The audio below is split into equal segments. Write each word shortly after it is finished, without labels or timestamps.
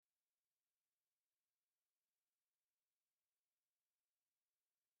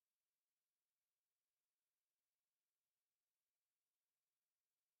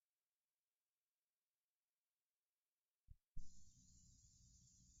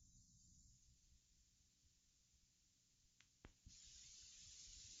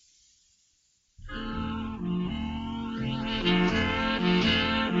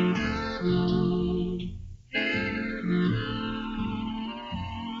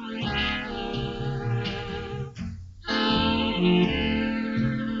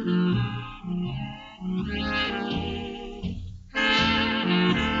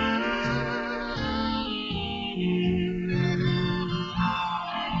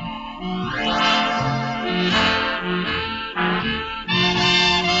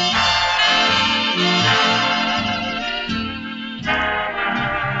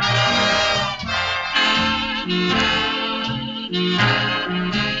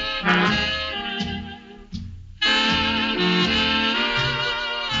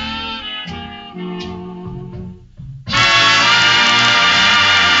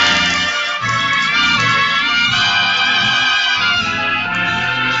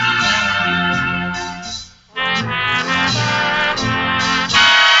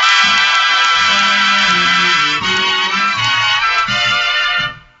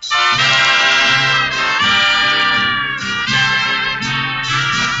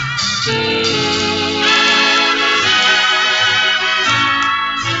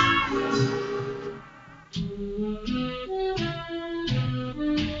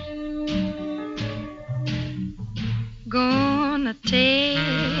Gonna take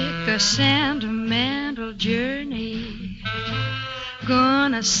a sentimental journey.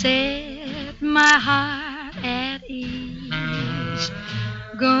 Gonna set my heart at ease.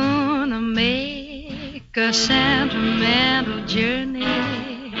 Gonna make a sentimental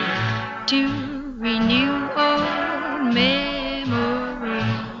journey to renew old memories.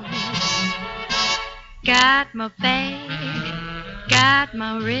 Got my bag, got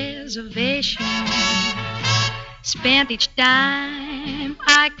my reservation. Spent each dime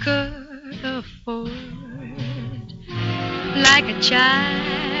I could afford, like a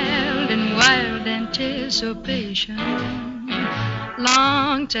child in wild anticipation.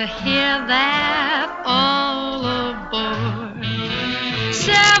 Long to hear that all aboard.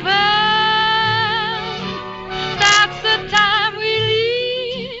 7, that's the time we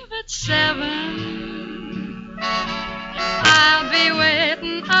leave at 7. I'll be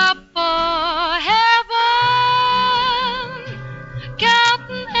waiting up for heaven,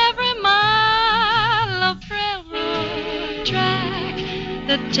 counting every mile of railroad track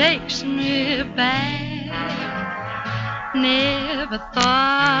that takes me back. Never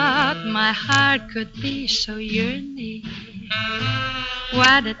thought my heart could be so yearning.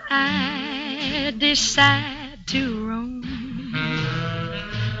 Why did I decide to roam?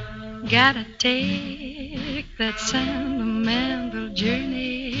 Gotta take that sentimental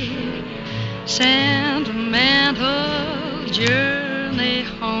journey, sentimental journey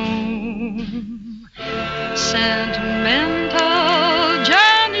home, sentimental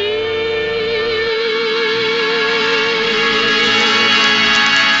journey.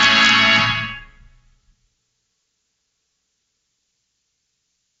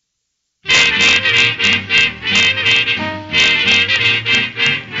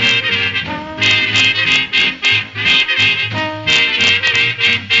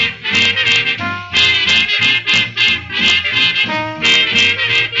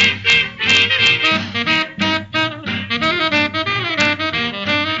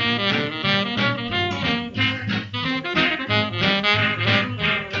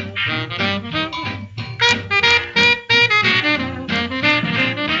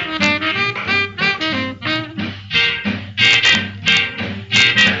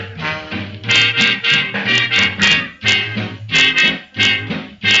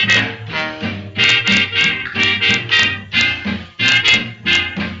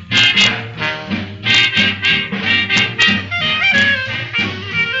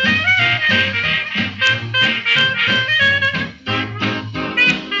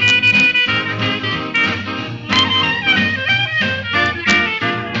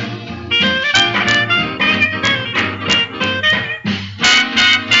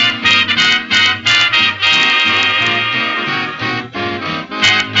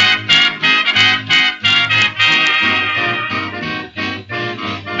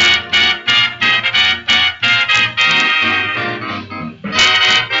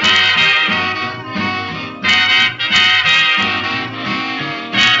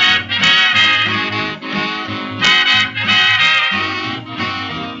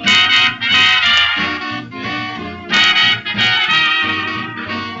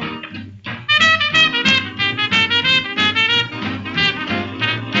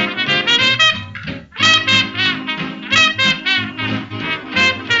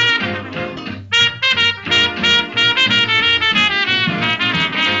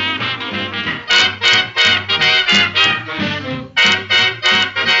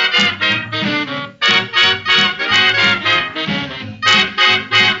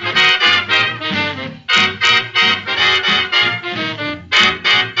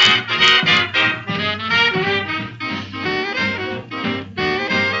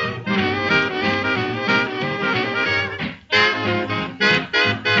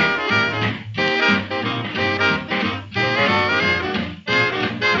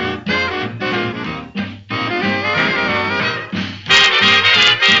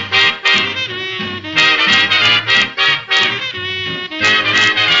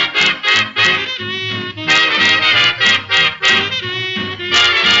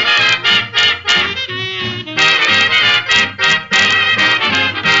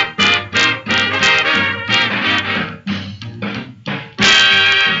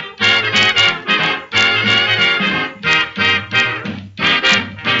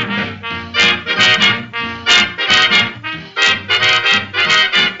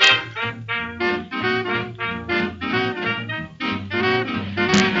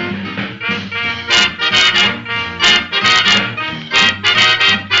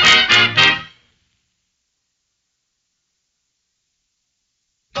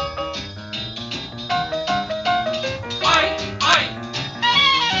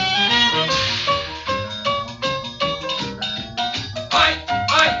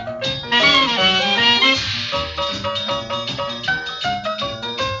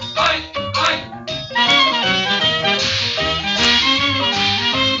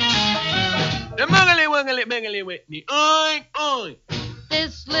 Boogly, boogly, Whitney. Oink, oink.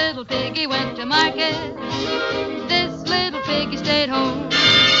 This little piggy went to market. This little piggy stayed home.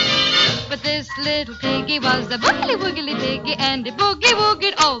 But this little piggy was the boogly woogly piggy, and he boogie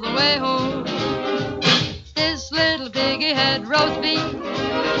woogied all the way home. This little piggy had roast beef.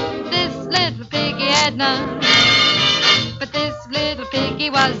 This little piggy had none. But this little piggy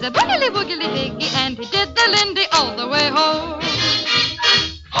was the boogly woogly piggy, and he did the Lindy all the way home.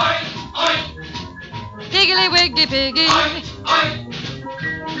 Oink, oink. Piggly wiggly piggy. Oink, oink.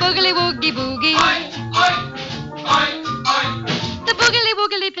 Boogly woogie boogie. Oink, oink. Oink, oink. The boogly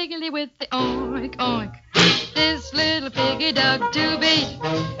woogly piggly with the oink oink. This little piggy dug too deep.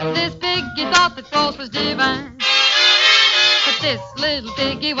 This piggy thought that force was divine. But this little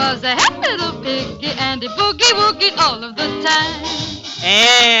piggy was a happy little piggy, and he boogie woogied all of the time.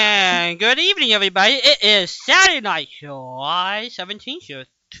 And good evening, everybody. It is Saturday night, July 17th, year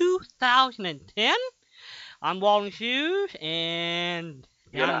 2010. I'm Walden Hughes, and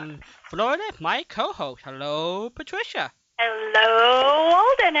down in Florida, my co-host. Hello, Patricia. Hello,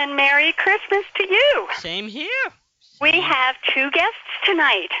 Walden, and Merry Christmas to you. Same here. We have two guests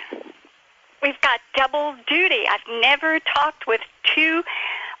tonight. We've got double duty. I've never talked with two.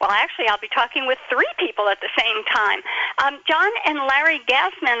 Well, actually, I'll be talking with three people at the same time. John and Larry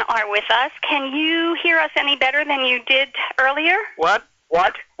Gassman are with us. Can you hear us any better than you did earlier? What?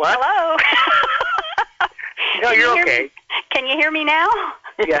 Hello? No, you're okay. Can you hear me now?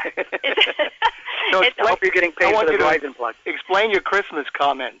 Yeah. So I hope you're getting paid for the Verizon plug. Explain your Christmas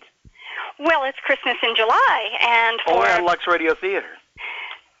comment. Well, it's Christmas in July, and Only on Lux Radio Theater.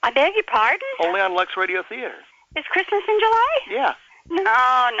 I beg your pardon? Only on Lux Radio Theater. Is Christmas in July? Yeah.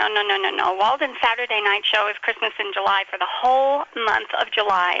 No. Walden's Saturday night show is Christmas in July for the whole month of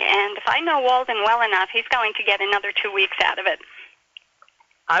July, and if I know Walden well enough, he's going to get another 2 weeks out of it.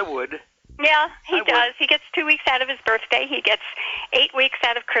 I would. Yeah, he does. He gets 2 weeks out of his birthday. He gets 8 weeks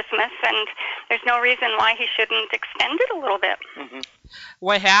out of Christmas, and there's no reason why he shouldn't extend it a little bit. Mm-hmm.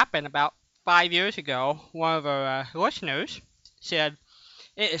 What happened about 5 years ago, one of our listeners said,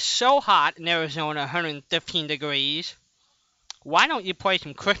 "It is so hot in Arizona, 115 degrees. Why don't you play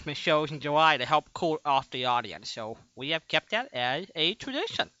some Christmas shows in July to help cool off the audience?" So we have kept that as a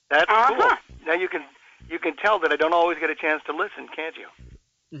tradition. That's cool. Now you can tell that I don't always get a chance to listen, can't you?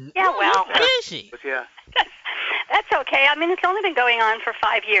 Yeah, well, busy. Yeah. That's okay. I mean, it's only been going on for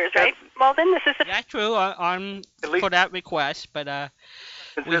 5 years, right? Walden, this is the... That's true for that request, but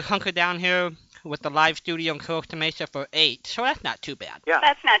we hunkered down here with the live studio in Costa Mesa for 8, so that's not too bad. Yeah.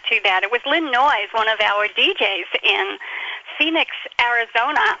 That's not too bad. It was Lynn Noyes, one of our DJs in Phoenix,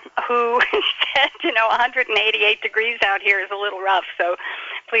 Arizona, who said, 188 degrees out here is a little rough, so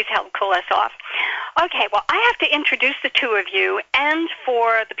please help cool us off. Okay, well, I have to introduce the two of you, and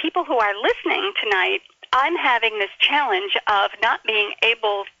for the people who are listening tonight, I'm having this challenge of not being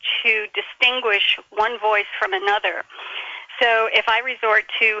able to distinguish one voice from another. So if I resort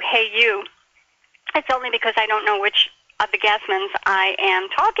to, "Hey, you," it's only because I don't know which of the Gassmans I am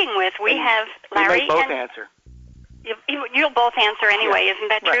talking with. We have Larry. We may both answer. You'll both answer anyway, isn't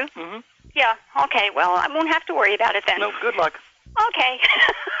that true? Mm-hmm. Yeah, okay. Well, I won't have to worry about it then. No, good luck. Okay.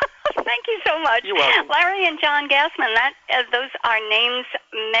 Thank you so much. You're welcome. Larry and John Gassman, those are names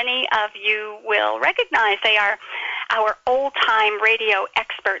many of you will recognize. They are our old-time radio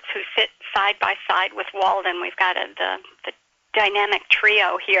experts who sit side by side with Walden. We've got the dynamic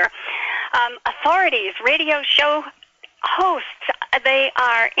trio here. Authorities, radio show hosts, they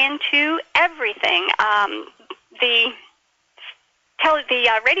are into everything. The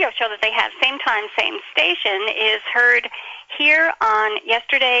radio show that they have, same time, same station, is heard here on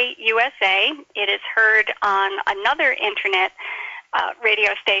Yesterday USA. It is heard on another internet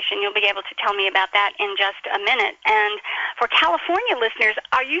radio station. You'll be able to tell me about that in just a minute. And for California listeners,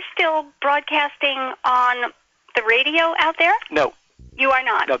 are you still broadcasting on the radio out there? No. You are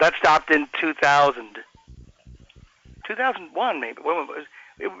not? No, that stopped in 2000. 2001, maybe.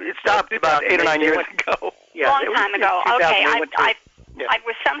 It stopped about 8 or 9 years ago. Yeah, long time ago. Okay, I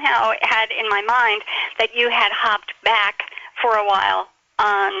was somehow had in my mind that you had hopped back for a while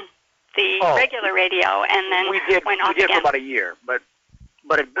on the regular radio and then went off again. We did for about a year, but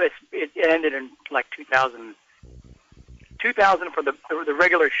it ended in like 2000 for the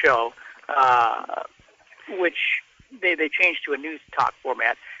regular show, which they changed to a news talk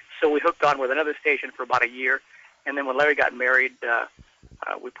format. So we hooked on with another station for about a year, and then when Larry got married,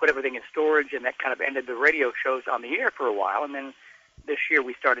 we put everything in storage, and that kind of ended the radio shows on the air for a while, and then this year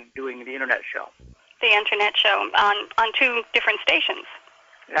we started doing the internet show. The internet show on two different stations.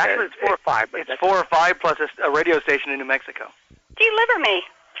 Actually, it's 4 or 5. It's 4 or 5 plus a radio station in New Mexico. Deliver me.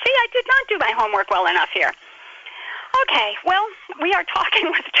 See, I did not do my homework well enough here. Okay, well, we are talking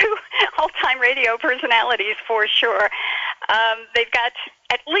with two old-time radio personalities for sure. They've got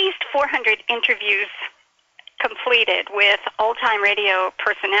at least 400 interviews completed with old-time radio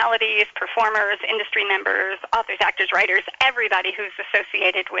personalities, performers, industry members, authors, actors, writers, everybody who's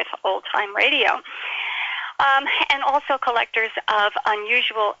associated with old-time radio. And also collectors of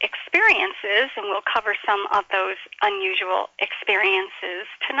unusual experiences, and we'll cover some of those unusual experiences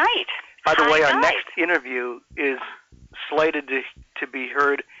tonight. By the way, our guys. next interview is slated to be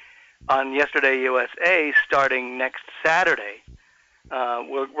heard on Yesterday USA starting next Saturday.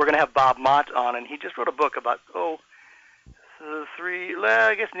 We're going to have Bob Mott on, and he just wrote a book about, I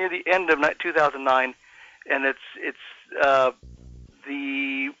guess near the end of 2009, and it's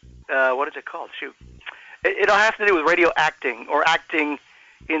what is it called? Shoot. It all has to do with radio acting, or acting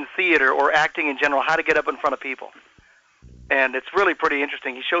in theater, or acting in general, how to get up in front of people. And it's really pretty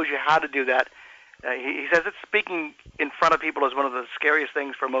interesting. He shows you how to do that. He says that speaking in front of people is one of the scariest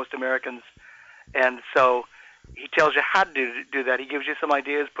things for most Americans. And so he tells you how to do that. He gives you some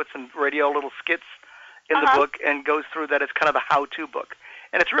ideas, puts some radio little skits in the book, and goes through that. It's kind of a how-to book.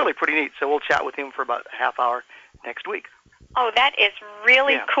 And it's really pretty neat. So we'll chat with him for about a half hour next week. Oh, that is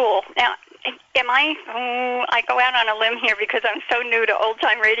really cool. Now, I go out on a limb here because I'm so new to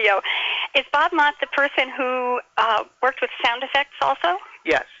old-time radio. Is Bob Mott the person who worked with sound effects also?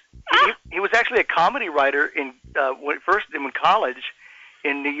 Yes. He was actually a comedy writer in college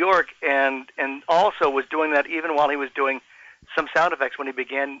in New York, and also was doing that even while he was doing some sound effects when he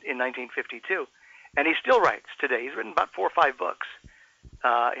began in 1952. And he still writes today. He's written about 4 or 5 books.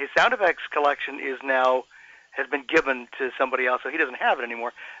 His sound effects collection has been given to somebody else, so he doesn't have it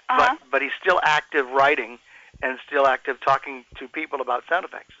anymore. But he's still active writing and still active talking to people about sound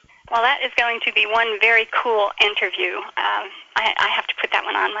effects. Well, that is going to be one very cool interview. I have to put that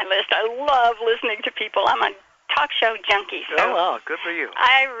one on my list. I love listening to people. I'm a talk show junkie. So oh, wow, good for you.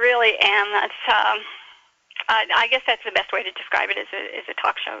 I really am. That's I guess that's the best way to describe it, is a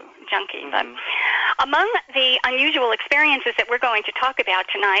talk show junkie. Mm-hmm. But among the unusual experiences that we're going to talk about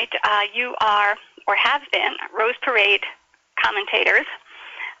tonight, you are, or have been, Rose Parade commentators.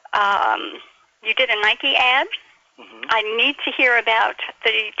 You did a Nike ad. Mm-hmm. I need to hear about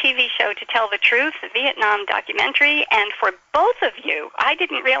the TV show To Tell the Truth, the Vietnam documentary. And for both of you, I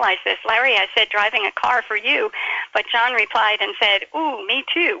didn't realize this. Larry, I said driving a car for you, but John replied and said, ooh, me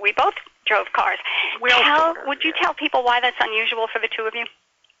too. We both drove cars. Would you tell people why that's unusual for the two of you?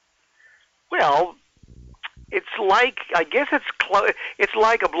 Well, it's like, I guess it's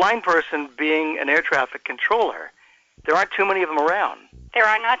like a blind person being an air traffic controller. There aren't too many of them around. There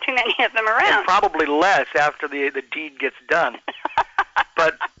are not too many of them around. And probably less after the deed gets done.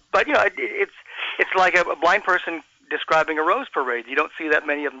 but you know, it's like a blind person describing a rose parade. You don't see that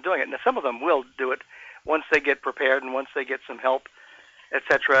many of them doing it. Now, some of them will do it once they get prepared and once they get some help,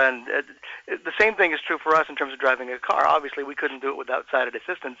 etc. And the same thing is true for us in terms of driving a car. Obviously, we couldn't do it without sighted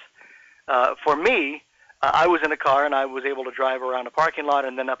assistance. For me, I was in a car and I was able to drive around a parking lot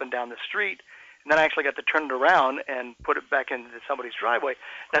and then up and down the street. And then I actually got to turn it around and put it back into somebody's driveway.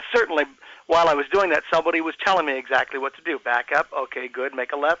 Now, certainly, while I was doing that, somebody was telling me exactly what to do. Back up, okay, good,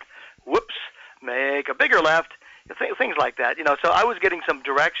 make a left, whoops, make a bigger left, things like that. You know, so I was getting some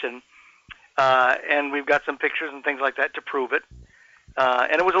direction, and we've got some pictures and things like that to prove it.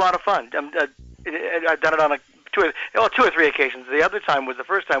 And it was a lot of fun. I've done it on two or three occasions. The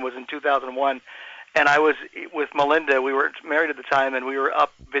first time was in 2001. And I was with Melinda. We were married at the time, and we were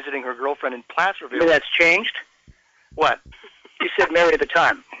up visiting her girlfriend in Placerville. Maybe that's changed? What? You said married at the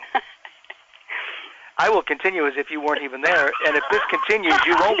time. I will continue as if you weren't even there, and if this continues,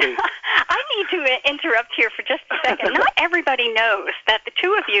 you won't be. I need to interrupt here for just a second. Not everybody knows that the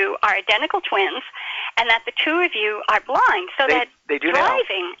two of you are identical twins, and that the two of you are blind. So they do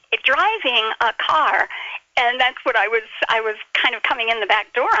driving a car. And that's what I was kind of coming in the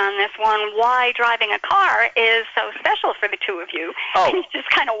back door on this one, why driving a car is so special for the two of you. Oh. And you just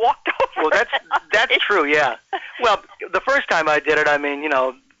kind of walked over. Well, that's true, yeah. Well, the first time I did it, I mean, you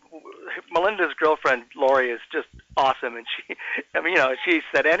know, Melinda's girlfriend, Lori, is just awesome. And she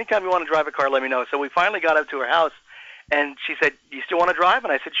said, anytime you want to drive a car, let me know. So we finally got up to her house, and she said, you still want to drive?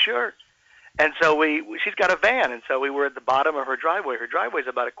 And I said, sure. And so she's got a van, and so we were at the bottom of her driveway. Her driveway is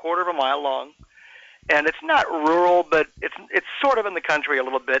about a quarter of a mile long. And it's not rural, but it's sort of in the country a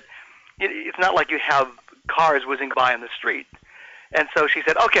little bit. It's not like you have cars whizzing by on the street. And so she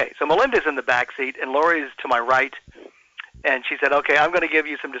said, okay, so Melinda's in the back seat, and Lori's to my right. And she said, okay, I'm going to give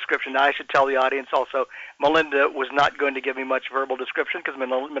you some description. Now, I should tell the audience also, Melinda was not going to give me much verbal description because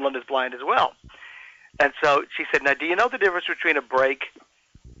Melinda's blind as well. And so she said, now, do you know the difference between a brake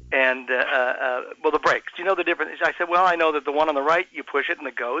And, well, the brakes. Do you know the difference? I said, well, I know that the one on the right, you push it and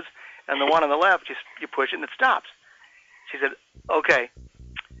it goes, and the one on the left, you push it and it stops. She said, okay,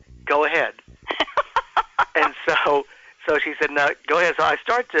 go ahead. And so she said, no, go ahead. So I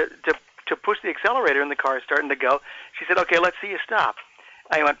start to push the accelerator and the car is starting to go. She said, okay, let's see you stop.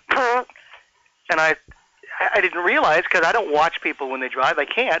 I went, and I didn't realize, because I don't watch people when they drive. I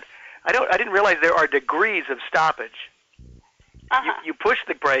can't. I didn't realize there are degrees of stoppage. You push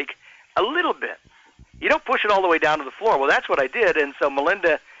the brake a little bit. You don't push it all the way down to the floor. Well, that's what I did, and so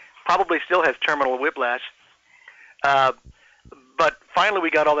Melinda probably still has terminal whiplash. But finally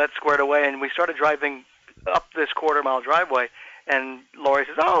we got all that squared away, and we started driving up this quarter-mile driveway, and Lori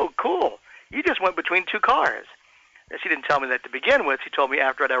says, oh, cool, you just went between two cars. And she didn't tell me that to begin with. She told me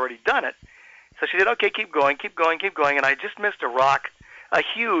after I'd already done it. So she said, okay, keep going, and I just missed a rock, a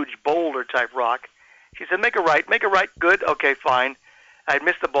huge boulder-type rock. She said, make a right, good, okay, fine. I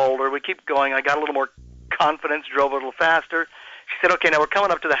missed the boulder. We keep going. I got a little more confidence, drove a little faster. She said, okay, now we're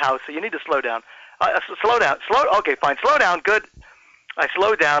coming up to the house, so you need to slow down. Okay, fine, slow down, good. I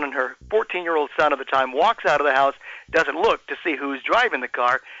slowed down, and her 14-year-old son at the time walks out of the house, doesn't look to see who's driving the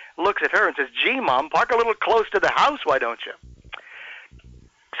car, looks at her and says, gee, Mom, park a little close to the house, why don't you?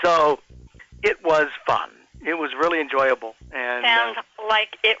 So it was fun. It was really enjoyable. And sounds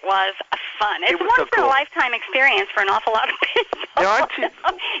like it was fun. It's was a so cool. once-in-a-lifetime experience for an awful lot of people. There aren't you?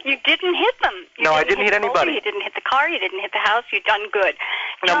 You didn't hit them. No, I didn't hit anybody. You didn't hit the car. You didn't hit the house. You've done good.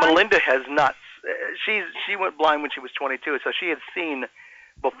 Now, John, Melinda has not. She went blind when she was 22, so she had seen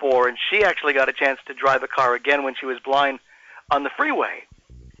before, and she actually got a chance to drive a car again when she was blind on the freeway.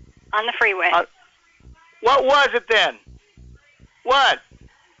 on the freeway. What was it then? What?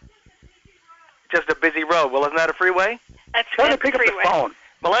 Just a busy road. Well, isn't that a freeway? That's Try to pick up the phone.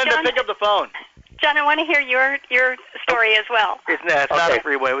 Melinda, John- pick up the phone. John, I want to hear your story as well. It's not Okay. a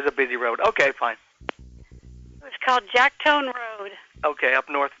freeway. It was a busy road. Okay, fine. It was called Jacktone Road. Okay, up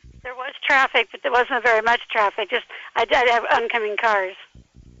north. There was traffic, but there wasn't very much traffic. Just I did have oncoming cars.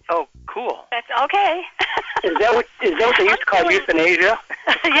 Oh, cool. That's okay. Is that what they used to call euthanasia?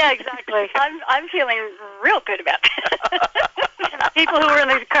 Yeah, exactly. I'm feeling real good about that. People who were in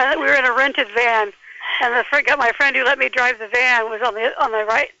the car, we were in a rented van, and my friend who let me drive the van was on the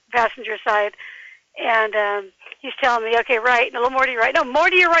right passenger side, and he's telling me, okay, right, and a little more to your right. No, more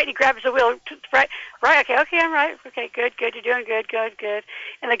to your right. He grabs the wheel, right, okay, I'm right. Okay, good, you're doing good.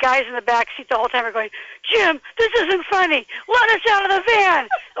 And the guys in the back seat the whole time are going, Jim, this isn't funny. Let us out of the van.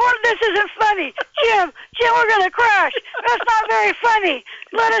 Or this isn't funny. Jim, we're going to crash. That's not very funny.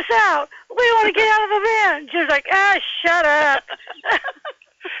 Let us out. We want to get out of the van. Jim's like, shut up.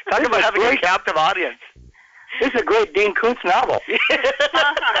 Talk about having a captive audience. This is a great Dean Koontz novel.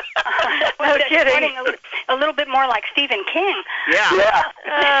 Well, No kidding. sounding a little bit more like Stephen King. Yeah.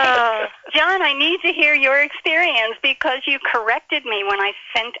 John, I need to hear your experience because you corrected me when I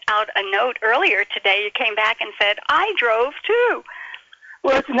sent out a note earlier today. You came back and said, I drove too.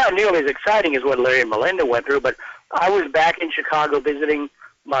 Well, it's not nearly as exciting as what Larry and Melinda went through, but I was back in Chicago visiting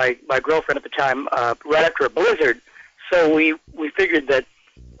my girlfriend at the time right after a blizzard, so we figured that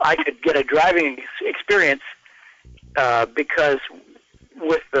I could get a driving experience because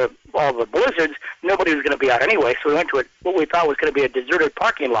with all the blizzards, nobody was going to be out anyway, so we went to what we thought was going to be a deserted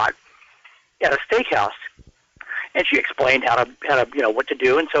parking lot at a steakhouse. And she explained how to what to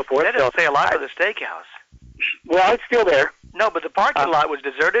do and so forth. That doesn't say a lot for the steakhouse. Well, it's still there. No, but the parking lot was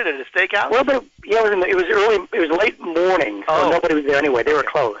deserted at a steakhouse? Well, but yeah, it was late morning, so nobody was there anyway. They were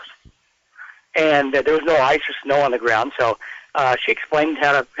closed. And there was no ice or snow on the ground, so she explained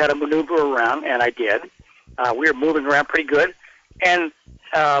how to maneuver around, and I did. We were moving around pretty good, and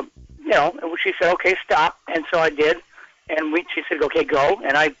she said, "Okay, stop," and so I did. And she said, "Okay, go,"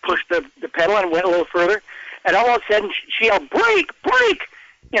 and I pushed the pedal and went a little further, and all of a sudden she yelled, "Brake, brake!"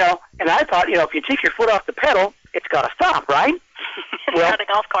 And I thought, if you take your foot off the pedal, it's got to stop, right? Well, not a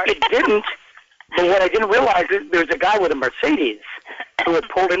golf cart. It didn't. But what I didn't realize is there was a guy with a Mercedes who had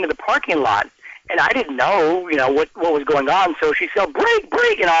pulled into the parking lot. And I didn't know, what was going on. So she said, brake,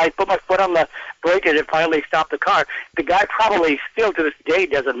 brake. And I put my foot on the brake and it finally stopped the car. The guy probably still to this day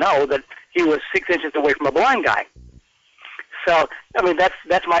doesn't know that he was 6 inches away from a blind guy. So, I mean,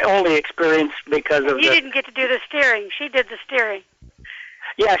 that's my only experience because of You didn't get to do the steering. She did the steering.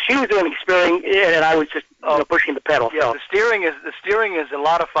 Yeah, she was doing the steering and I was just pushing the pedal. Yeah, so. the steering is a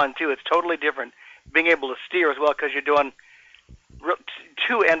lot of fun, too. It's totally different being able to steer as well because you're doing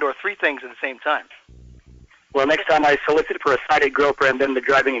 2 and or 3 things at the same time. Well, next time I solicit for a sighted girlfriend, then the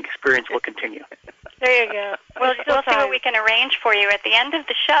driving experience will continue. There you go. We'll see what we can arrange for you. At the end of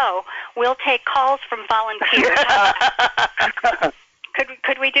the show, we'll take calls from volunteers.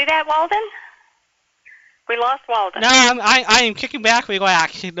 Could we do that, Walden? We lost Walden. No, I am kicking back,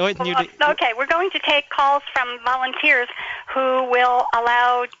 relax. Okay, we're going to take calls from volunteers who will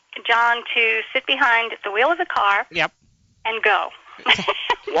allow John to sit behind the wheel of the car. Yep. And go.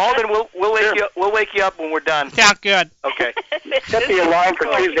 Walden, we'll wake you up when we're done. Sounds good. Okay. Set the alarm for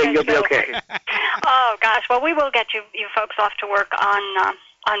Tuesday. You'll be okay. Oh gosh, well we will get you folks off to work on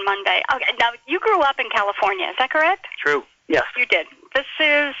Monday. Okay, now you grew up in California, is that correct? True. Yes. You did. This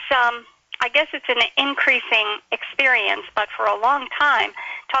is, I guess it's an increasing experience, but for a long time,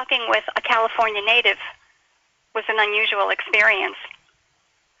 talking with a California native was an unusual experience.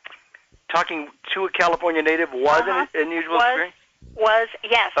 Talking to a California native was an unusual experience?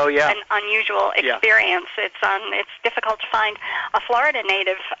 Yes. Oh, yeah. An unusual experience. Yeah. It's difficult to find a Florida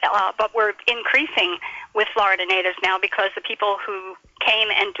native, but we're increasing with Florida natives now because the people who came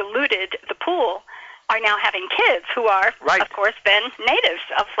and diluted the pool are now having kids who are, of course, then natives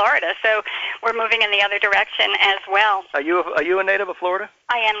of Florida. So we're moving in the other direction as well. Are you a native of Florida?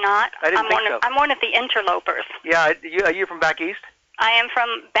 I am not. I didn't think so. I'm one of the interlopers. Yeah. Are you from back east? I am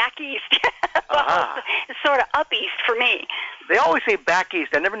from back east. Well, it's sort of up east for me. They always say back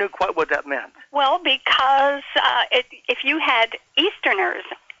east. I never knew quite what that meant. Well, because if you had Easterners,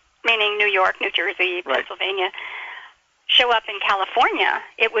 meaning New York, New Jersey, Pennsylvania, show up in California,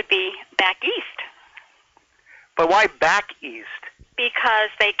 it would be back east. But why back east? Because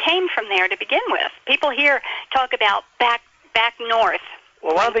they came from there to begin with. People here talk about back north.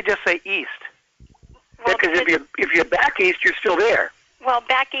 Well, why don't they just say east? Well, because if you're back east, you're still there. Well,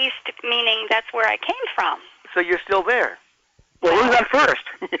 back east meaning that's where I came from. So you're still there. Well, who's on first?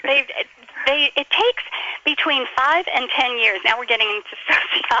 It takes between 5 and 10 years. Now we're getting into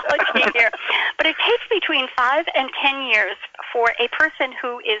sociology here. But it takes between 5 and 10 years for a person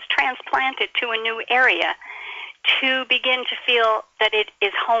who is transplanted to a new area to begin to feel that it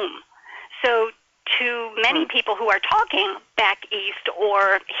is home. So to many people who are talking back east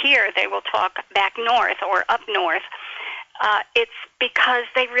or here, they will talk back north or up north. It's because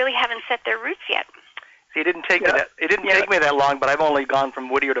they really haven't set their roots yet. See, it didn't take me that long, but I've only gone from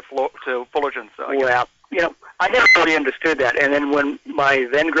Whittier to Fullerton. So I never really understood that. And then when my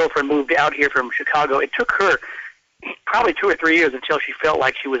then girlfriend moved out here from Chicago, it took her probably 2 or 3 years until she felt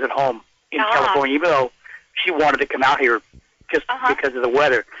like she was at home in California, even though she wanted to come out here just because of the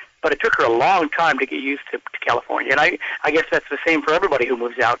weather. But it took her a long time to get used to California. And I guess that's the same for everybody who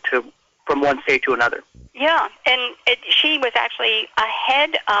moves out from one state to another. Yeah, and she was actually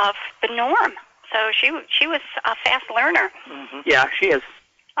ahead of the norm. So she was a fast learner. Mm-hmm. Yeah, she is.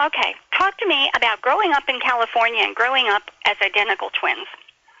 Okay, talk to me about growing up in California and growing up as identical twins.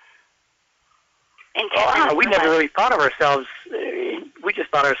 We never really thought of ourselves. We just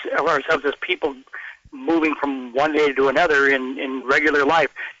thought of ourselves as people moving from one day to another in regular life.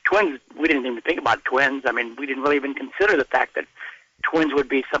 Twins, we didn't even think about twins. I mean, we didn't really even consider the fact that twins would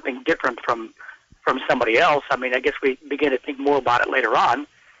be something different from somebody else. I mean, I guess we began to think more about it later on.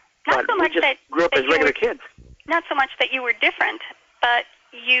 Not so much that grew up as regular kids. Not so much that you were different, but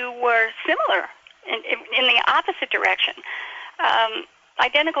you were similar in the opposite direction.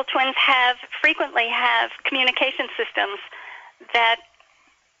 Identical twins frequently have communication systems that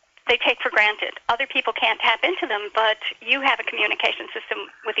they take for granted. Other people can't tap into them, but you have a communication system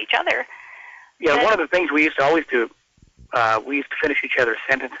with each other. Yeah, one of the things we used to always do, we used to finish each other's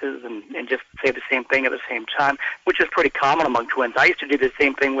sentences and just say the same thing at the same time, which is pretty common among twins. I used to do the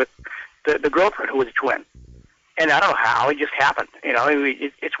same thing with the girlfriend who was a twin. And I don't know how, it just happened.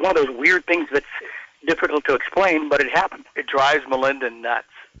 It's one of those weird things that's difficult to explain, but it happened. It drives Melinda nuts.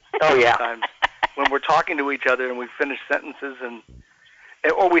 Oh, yeah. Sometimes when we're talking to each other and we finish sentences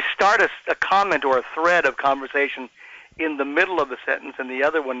or we start a comment or a thread of conversation in the middle of the sentence and the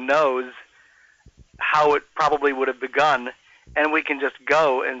other one knows how it probably would have begun, and we can just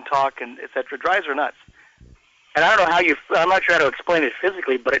go and talk and et cetera. It drives her nuts. And I don't know I'm not sure how to explain it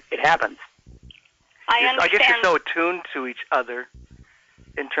physically, but it happens. I understand. I guess you're so attuned to each other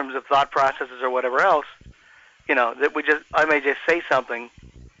in terms of thought processes or whatever else, that I may just say something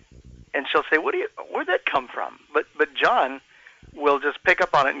and she'll say, where'd that come from? But John will just pick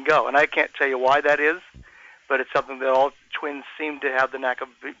up on it and go. And I can't tell you why that is, but it's something that all twins seem to have the knack of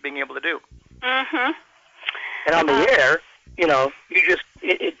being able to do. Mm-hmm. And on the air, you just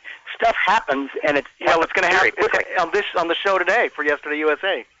stuff happens, and it's what's going to happen on the show today for Yesterday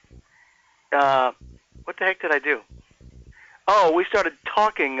USA. What the heck did I do? Oh, we started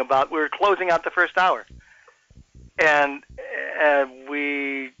talking about, we were closing out the first hour, and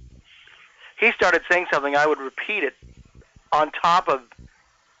he started saying something. I would repeat it on top of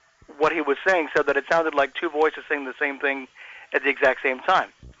what he was saying, so that it sounded like two voices saying the same thing at the exact same time.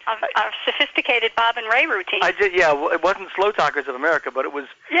 A sophisticated Bob and Ray routine. I did, yeah. Well, it wasn't Slow Talkers of America, but it was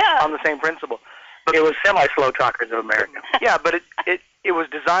on the same principle. But it was semi-Slow Talkers of America. Yeah, but it was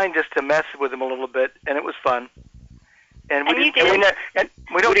designed just to mess with them a little bit, and it was fun. And we you didn't, did. and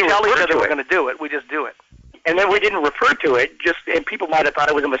we don't tell each other we're going to do it. We just do it. And then we didn't refer to it. And people might have thought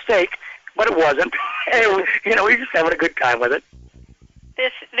it was a mistake, but it wasn't. And it was, we were just having a good time with it.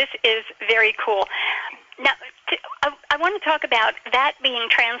 This is very cool. Now, I want to talk about that being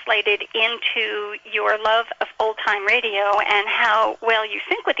translated into your love of old-time radio and how well you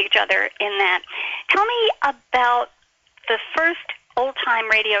sync with each other in that. Tell me about the first old-time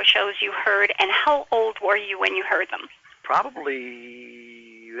radio shows you heard, and how old were you when you heard them?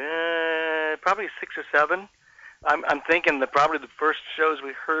 Probably 6 or 7. I'm thinking that probably the first shows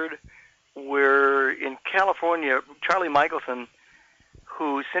we heard were in California. Charlie Michelson,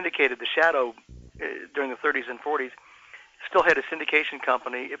 who syndicated The Shadow during the 30s and 40s, still had a syndication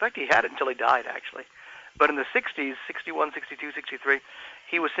company. In fact, he had it until he died, actually. But in the 60s, 61, 62, 63,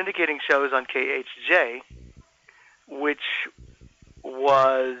 he was syndicating shows on KHJ, which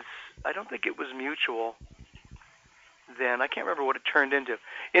was, I don't think it was Mutual then. I can't remember what it turned into.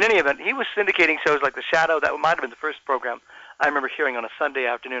 In any event, he was syndicating shows like The Shadow. That might have been the first program I remember hearing on a Sunday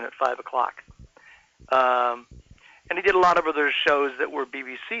afternoon at 5 o'clock. And he did a lot of other shows that were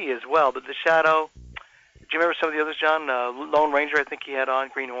BBC as well. But The Shadow, do you remember some of the others, John? Lone Ranger, I think he had on,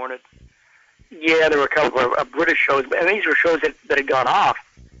 Green Hornet. Yeah, there were a couple of British shows, and these were shows that had gone off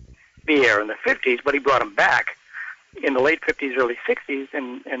the air in the 50s, but he brought them back in the late 50s, early 60s,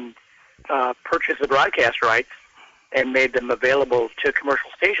 and purchased the broadcast rights and made them available to commercial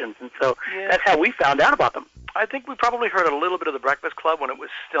stations. And so that's how we found out about them. I think we probably heard a little bit of The Breakfast Club when it was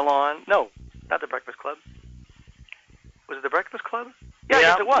still on. No, not The Breakfast Club. Was it The Breakfast Club? Yeah,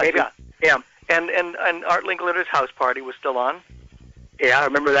 yes, it was. Maybe. Yeah. And Art Linkletter's House Party was still on. Yeah, I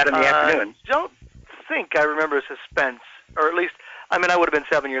remember that in the afternoon. I don't think I remember Suspense, or at least, I mean, I would have been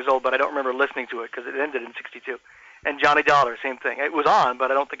 7 years old, but I don't remember listening to it because it ended in 62. And Johnny Dollar, same thing. It was on,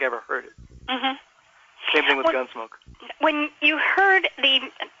 but I don't think I ever heard it. Mm-hmm. Same thing with Gunsmoke. When you heard the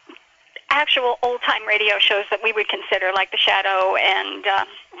actual old-time radio shows that we would consider, like The Shadow and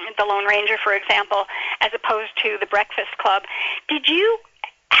The Lone Ranger, for example, as opposed to The Breakfast Club, did you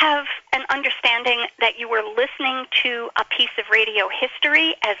have an understanding that you were listening to a piece of radio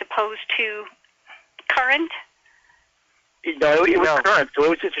history as opposed to current? No, it was current, so it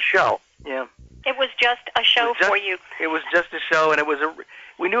was just a show. Yeah. It was just a show for you. It was just a show, and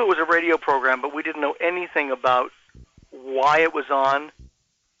we knew it was a radio program, but we didn't know anything about why it was on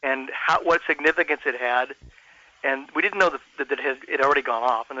and what significance it had. And we didn't know that it had already gone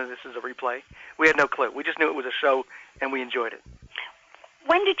off, and that this is a replay. We had no clue. We just knew it was a show, and we enjoyed it.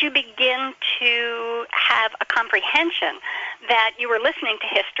 When did you begin to have a comprehension that you were listening to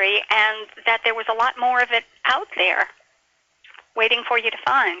history and that there was a lot more of it out there waiting for you to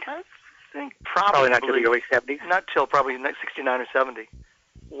find? I think probably not till the early 70s. Not till probably 69 or 70,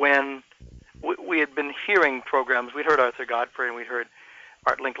 when we had been hearing programs. We'd heard Arthur Godfrey and we'd heard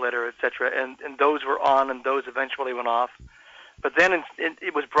Art Linkletter, etc., and those were on, and those eventually went off. But then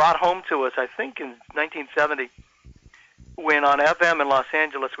it was brought home to us, I think, in 1970, when on FM in Los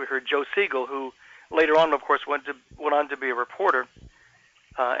Angeles we heard Joe Siegel, who later on, of course, went on to be a reporter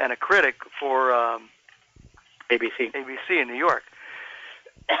and a critic for ABC in New York.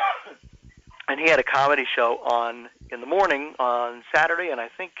 And he had a comedy show on in the morning on Saturday, and I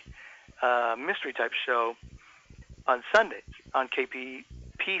think a mystery type show on Sundays on KPPC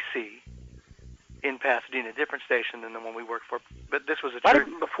in Pasadena, a different station than the one we worked for. But this was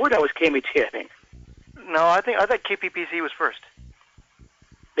before that was KMT, I think. No, I thought KPPC was first.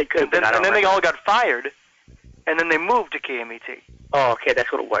 They could, and then they all got fired, and then they moved to KMET. Oh, okay,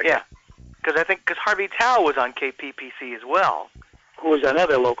 that's what it was. Yeah, because Harvey Tao was on KPPC as well, who was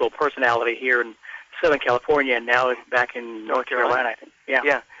another local personality here in Southern California, and now is back in North Carolina, I think. Yeah.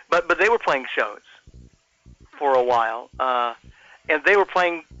 Yeah, but they were playing shows for a while, and they were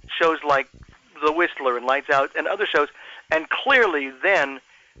playing shows like The Whistler and Lights Out and other shows, and clearly then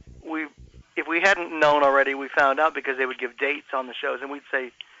if we hadn't known already, we found out because they would give dates on the shows, and we'd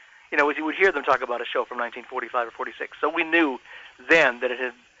say, we would hear them talk about a show from 1945 or 46. So we knew then that it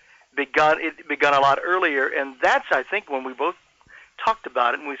had begun a lot earlier, and that's, I think, when we both talked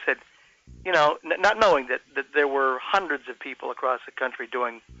about it, and we said, not knowing that there were hundreds of people across the country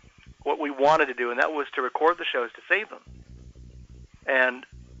doing what we wanted to do, and that was to record the shows to save them. And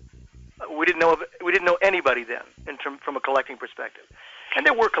we didn't know anybody then from a collecting perspective. And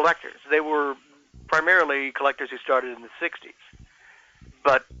there were collectors. They were primarily collectors who started in the 60s.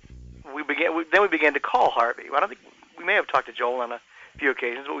 But we began to call Harvey. I don't think we may have talked to Joel on a few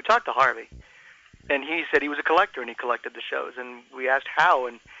occasions, but we talked to Harvey, and he said he was a collector and he collected the shows, and we asked how,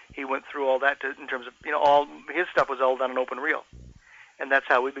 and he went through all that in terms of, all his stuff was all done on open reel, and that's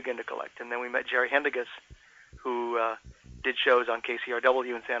how we began to collect. And then we met Jerry Hendigas, who did shows on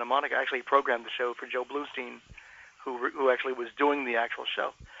KCRW in Santa Monica. Actually, he programmed the show for Joe Bluestein, who actually was doing the actual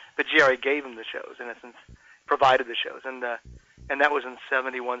show. But Jerry gave him the shows, in essence, provided the shows, and that was in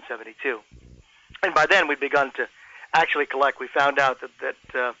 71, 72. And by then, we'd begun to actually collect. We found out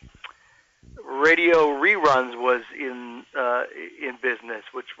that radio reruns was in business,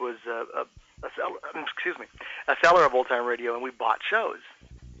 which was a seller of old-time radio, and we bought shows.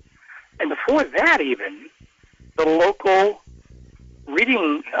 And before that, even the local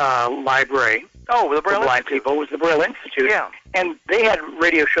reading library. Oh, the Braille for blind Institute. people was the Braille Institute. Yeah. And they had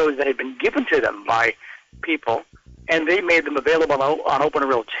radio shows that had been given to them by people, and they made them available on open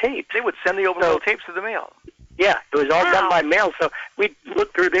reel tapes. They would send the open reel tapes to the mail. Yeah, it was all done by mail. So we'd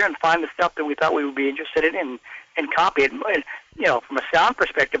look through there and find the stuff that we thought we would be interested in and copy it. And, from a sound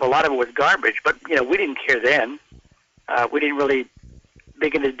perspective, a lot of it was garbage, but, we didn't care then. We didn't really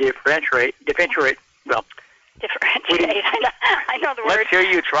begin to differentiate. Well, differentiate. I know the word. Let's hear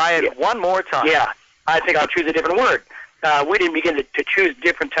you try it one more time. Yeah, I think I'll choose a different word. We didn't begin to choose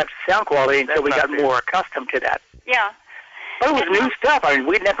different types of sound quality until we got more accustomed to that. Yeah. But it was new stuff. I mean,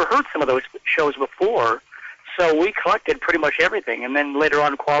 we'd never heard some of those shows before, so we collected pretty much everything. And then later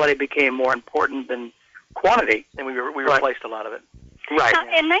on, quality became more important than quantity. And we replaced a lot of it. Right.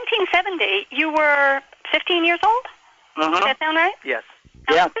 In 1970, you were 15 years old? Mm-hmm. Does that sound right? Yes.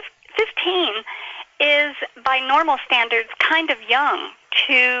 Yeah. 15 is, by normal standards, kind of young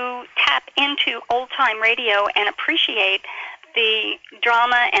to tap into old-time radio and appreciate the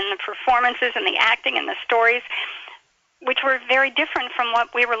drama and the performances and the acting and the stories, which were very different from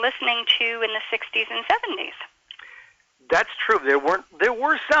what we were listening to in the 60s and 70s. That's true. There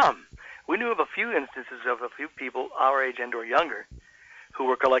were some. We knew of a few instances of a few people our age and or younger who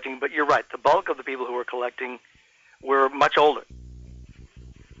were collecting, but you're right. The bulk of the people who were collecting were much older.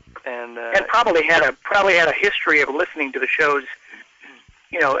 And probably had a history of listening to the shows,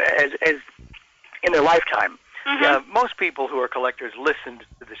 as in their lifetime. Mm-hmm. Yeah, most people who are collectors listened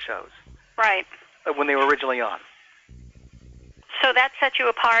to the shows. Right. When they were originally on. So that set you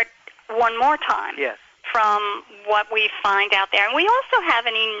apart one more time. Yes. From what we find out there. And we also have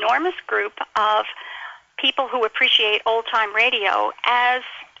an enormous group of people who appreciate old-time radio as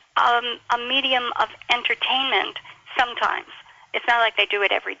a medium of entertainment sometimes. It's not like they do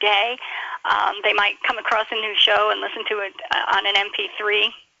it every day. They might come across a new show and listen to it on an MP3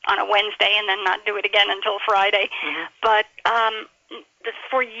 on a Wednesday and then not do it again until Friday. Mm-hmm. But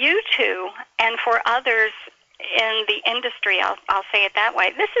for you two and for others in the industry, I'll say it that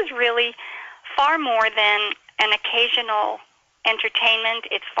way, this is really far more than an occasional entertainment.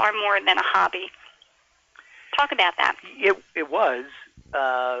 It's far more than a hobby. Talk about that. It was,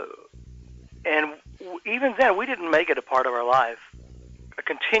 and even then, we didn't make it a part of our life, a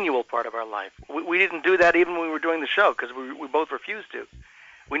continual part of our life. We didn't do that even when we were doing the show because we both refused to.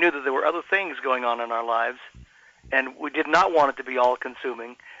 We knew that there were other things going on in our lives, and we did not want it to be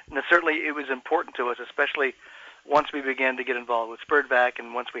all-consuming. And certainly it was important to us, especially once we began to get involved with Spurtback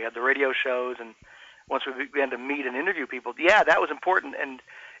and once we had the radio shows and once we began to meet and interview people. Yeah, that was important, and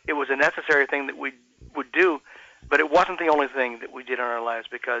it was a necessary thing that we would do, but it wasn't the only thing that we did in our lives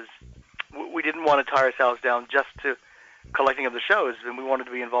because we didn't want to tie ourselves down just to collecting of the shows, and we wanted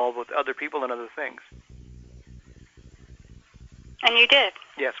to be involved with other people and other things. And you did.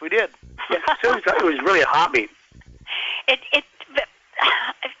 Yes, we did. Yeah, so it was really a hobby.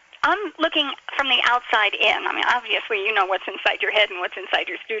 I'm looking from the outside in. I mean, obviously, you know what's inside your head and what's inside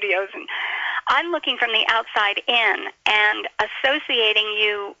your studios, and I'm looking from the outside in and associating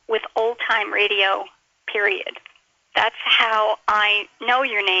you with old-time radio, period. That's how I know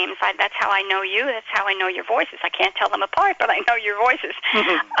your names. That's how I know you. That's how I know your voices. I can't tell them apart, but I know your voices.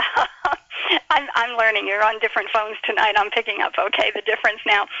 Mm-hmm. I'm learning. You're on different phones tonight. I'm picking up, okay, the difference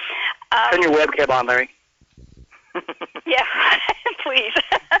now. Turn your webcam on, Larry. Yeah, please.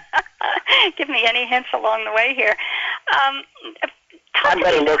 Give me any hints along the way here. I'm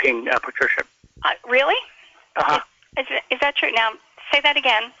better looking, Patricia. Really? Uh-huh. Is that true? Now, say that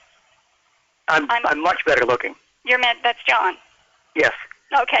again. I'm much better looking. That's John. Yes.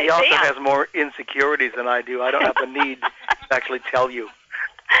 Okay. He also has more insecurities than I do. I don't have the need to actually tell you.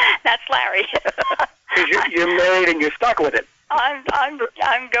 That's Larry. Because you're married and you're stuck with it.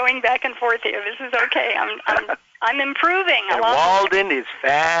 I'm going back and forth here. This is okay. I'm improving. And Walden is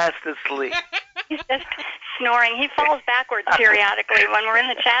fast asleep. He's just snoring. He falls backwards periodically. When we're in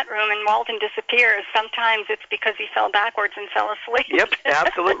the chat room and Walden disappears, sometimes it's because he fell backwards and fell asleep. Yep,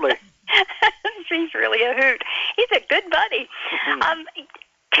 absolutely. He's really a hoot. He's a good buddy. Tell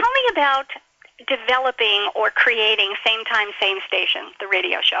me about developing or creating Same Time, Same Station, the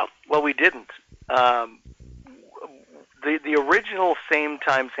radio show. Well, we didn't. The original Same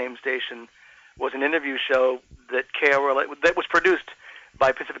Time, Same Station was an interview show that that was produced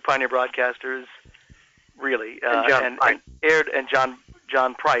by Pacific Pioneer Broadcasters, really, and aired, and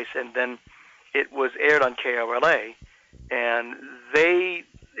John Price, and then it was aired on KRLA, and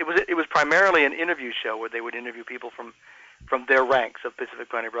it was primarily an interview show where they would interview people from their ranks of Pacific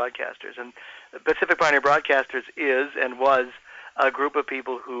Pioneer Broadcasters. And Pacific Pioneer Broadcasters is and was a group of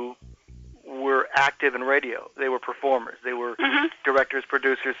people who were active in radio. They were performers. They were directors,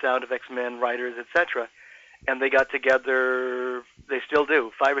 producers, sound effects men, writers, etc. And they got together, they still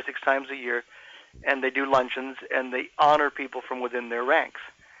do, 5 or 6 times a year, and they do luncheons, and they honor people from within their ranks.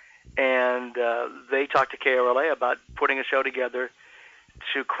 And they talked to KRLA about putting a show together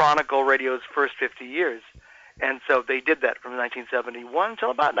to chronicle radio's first 50 years. And so they did that from 1971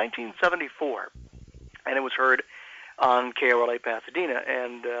 until about 1974. And it was heard on KRLA Pasadena.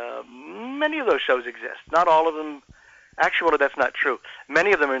 And many of those shows exist. Not all of them. Actually, that's not true.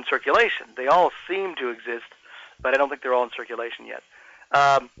 Many of them are in circulation. They all seem to exist, but I don't think they're all in circulation yet.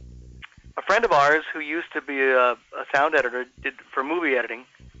 A friend of ours who used to be a sound editor for movie editing,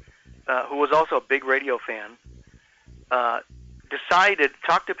 who was also a big radio fan,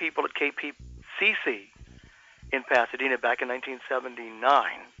 talked to people at KPCC in Pasadena back in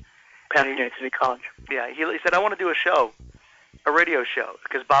 1979. Pasadena City College. Yeah, he said, I want to do a radio show,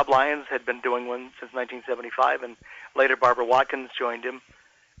 because Bob Lyons had been doing one since 1975, and later Barbara Watkins joined him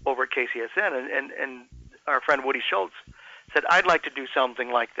over at KCSN, and our friend Woody Schultz said, I'd like to do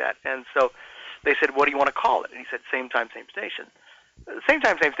something like that. And so they said, what do you want to call it? And he said, Same Time, Same Station. Same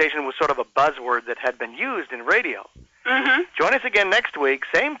Time, Same Station was sort of a buzzword that had been used in radio. Mm-hmm. Join us again next week,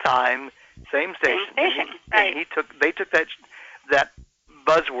 same time, same station. Same station, right. And they took that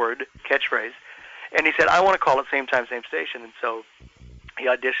buzzword, catchphrase, and he said, I want to call it Same Time, Same Station. And so he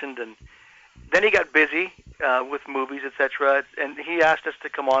auditioned, and then he got busy with movies, etc., and he asked us to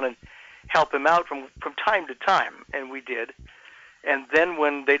come on and help him out from time to time, and we did. And then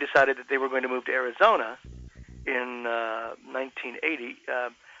when they decided that they were going to move to Arizona in 1980,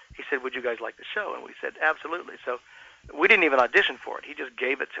 he said, would you guys like the show? And we said, absolutely. So we didn't even audition for it. He just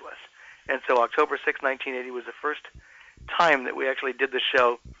gave it to us. And so October 6, 1980 was the first time that we actually did the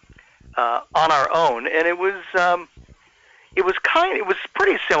show on our own. And it was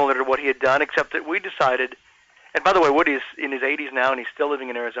pretty similar to what he had done, except that we decided, and by the way, Woody's in his 80s now, and he's still living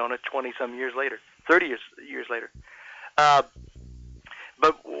in Arizona 20-some years later, 30 years later.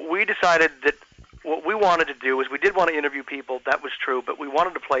 But we decided that what we wanted to do was, we did want to interview people, that was true, but we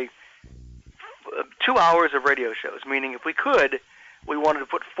wanted to play 2 hours of radio shows, meaning if we could, we wanted to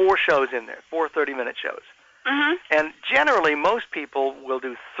put 4 shows in there, 4 30-minute shows. Mm-hmm. And generally, most people will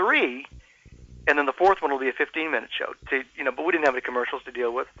do 3, and then the 4th one will be a 15-minute show. But we didn't have any commercials to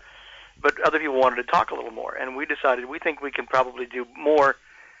deal with. But other people wanted to talk a little more, and we decided we think we can probably do more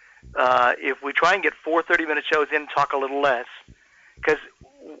if we try and get 4 30-minute shows in, talk a little less, because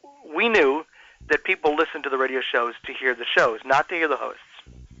we knew that people listen to the radio shows to hear the shows, not to hear the hosts.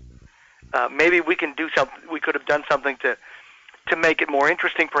 Maybe we can do something. We could have done something to make it more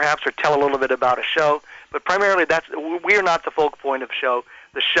interesting, perhaps, or tell a little bit about a show. But primarily, we are not the focal point of the show.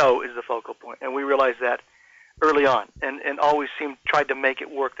 The show is the focal point, and we realized that early on, and always tried to make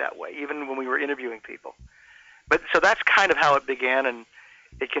it work that way, even when we were interviewing people. But so that's kind of how it began, and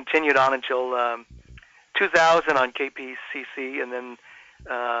it continued on until 2000 on KPCC, and then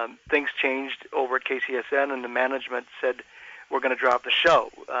things changed over at KCSN, and the management said, we're going to drop the show,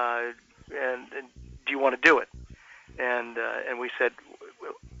 and do you want to do it? And we said,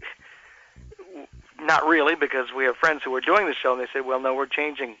 not really, because we have friends who were doing the show, and they said, well, no, we're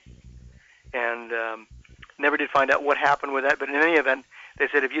changing. And never did find out what happened with that, but in any event, they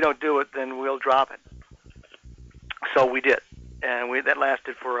said, if you don't do it, then we'll drop it. So we did, and that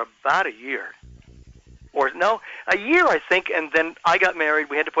lasted for about a year. A year, I think, and then I got married.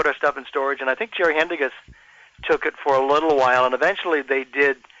 We had to put our stuff in storage, and I think Jerry Hendigas took it for a little while, and eventually they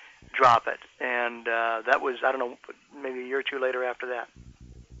did drop it. And that was, I don't know, maybe a year or two later after that,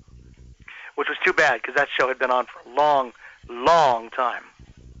 which was too bad, because that show had been on for a long, long time.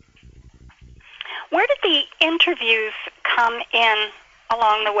 Where did the interviews come in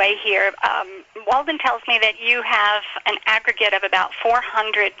along the way here? Walden tells me that you have an aggregate of about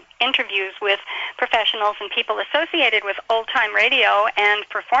 400 interviews with professionals and people associated with old-time radio and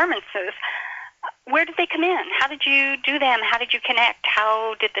performances. where did they come in? How did you do them? How did you connect?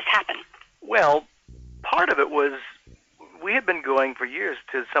 How did this happen? Well, part of it was we had been going for years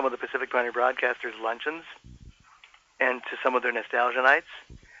to some of the Pacific Pioneer Broadcasters' luncheons and to some of their nostalgia nights.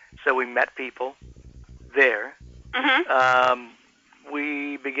 So we met people there. Mm-hmm.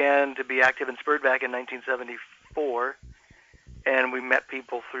 We began to be active in SPURDVAC in 1974, and we met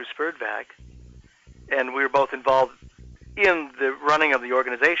people through SPURDVAC, and we were both involved in the running of the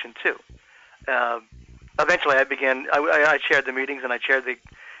organization, too. Eventually, I chaired the meetings and I chaired the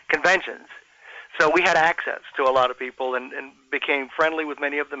conventions. So we had access to a lot of people and became friendly with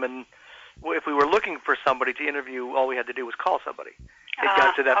many of them. And if we were looking for somebody to interview, all we had to do was call somebody. It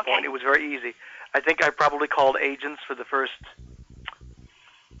got to that point. It was very easy. I think I probably called agents for the first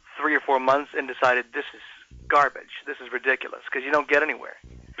 3 or 4 months and decided this is garbage. This is ridiculous because you don't get anywhere.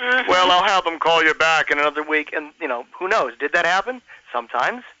 Mm-hmm. Well, I'll have them call you back in another week. And, who knows? Did that happen?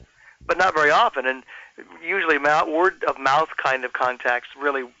 Sometimes, but not very often. And usually word of mouth kind of contacts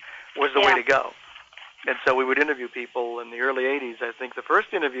really was the way to go. And so we would interview people in the early 80s. I think the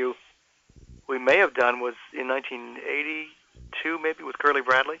first interview we may have done was in 1982, maybe, with Curly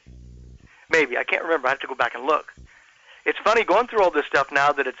Bradley. Maybe. I can't remember. I have to go back and look. It's funny, going through all this stuff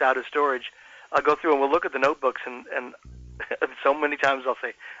now that it's out of storage, I'll go through and we'll look at the notebooks, and so many times I'll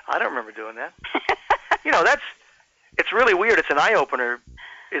say, I don't remember doing that. It's really weird. It's an eye-opener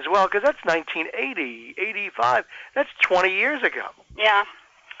as well, because that's 1980, 85. That's 20 years ago. Yeah.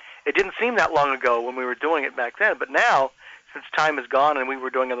 It didn't seem that long ago when we were doing it back then, but now, since time has gone and we were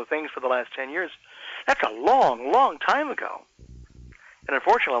doing other things for the last 10 years, that's a long, long time ago. And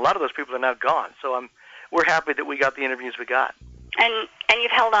unfortunately, a lot of those people are now gone, so we're happy that we got the interviews we got. And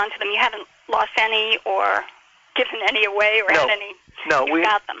you've held on to them. You haven't lost any or given any away or had any. No, we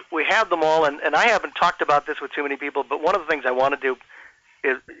got them. We have them all, and I haven't talked about this with too many people, but one of the things I want to do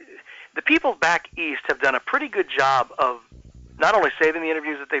is the people back east have done a pretty good job of not only saving the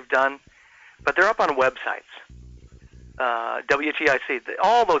interviews that they've done, but they're up on websites. WTIC,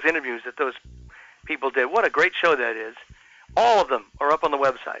 all those interviews that those people did, what a great show that is. All of them are up on the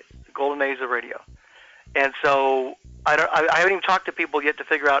website, the Golden Age of Radio. And so I haven't even talked to people yet to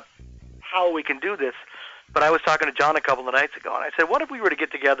figure out how we can do this, but I was talking to John a couple of nights ago, and I said, what if we were to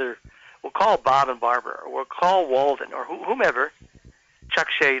get together, we'll call Bob and Barbara, or we'll call Walden, or whomever, Chuck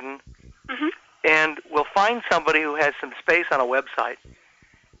Shaden, and we'll find somebody who has some space on a website,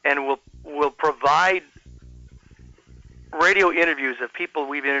 and we'll provide radio interviews of people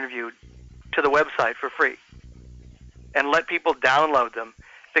we've interviewed to the website for free, and let people download them.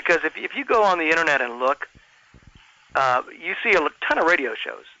 Because if you go on the internet and look, you see a ton of radio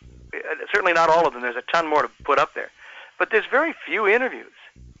shows. Certainly not all of them. There's a ton more to put up there. But there's very few interviews.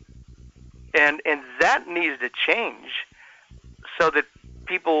 And that needs to change so that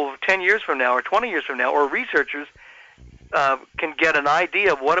people 10 years from now or 20 years from now, or researchers, can get an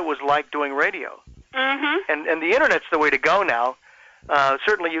idea of what it was like doing radio. Mm-hmm. And the internet's the way to go now.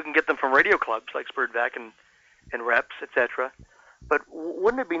 Certainly you can get them from radio clubs like SPURDVAC and Reps, etc. But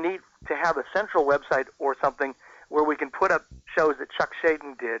wouldn't it be neat to have a central website or something where we can put up shows that Chuck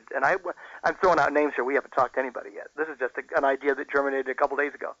Shaden did? And I'm throwing out names here. We haven't talked to anybody yet. This is just an idea that germinated a couple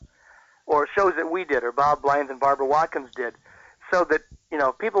days ago. Or shows that we did, or Bob Blynes and Barbara Watkins did, so that,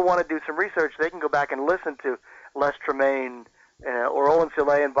 if people want to do some research, they can go back and listen to Les Tremaine, or Olin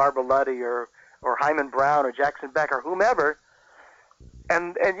Soleil and Barbara Luddy, or Hyman Brown, or Jackson Beck, or whomever.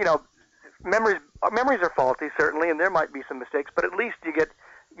 And memories are faulty, certainly, and there might be some mistakes, but at least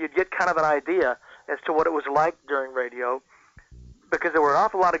you'd get kind of an idea as to what it was like during radio, because there were an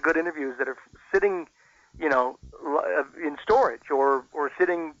awful lot of good interviews that are sitting, in storage or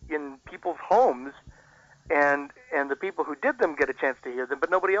sitting in people's homes, and the people who did them get a chance to hear them, but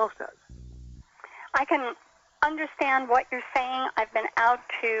nobody else does. I can understand what you're saying.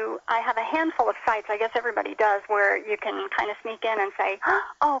 I have a handful of sites, I guess everybody does, where you can kind of sneak in and say,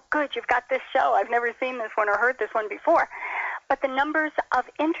 oh, good, you've got this show. I've never seen this one or heard this one before. But the numbers of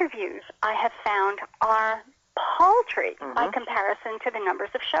interviews I have found are paltry by comparison to the numbers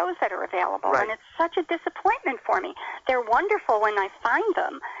of shows that are available. Right. And it's such a disappointment for me. They're wonderful when I find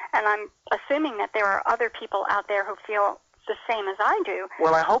them, and I'm assuming that there are other people out there who feel the same as I do.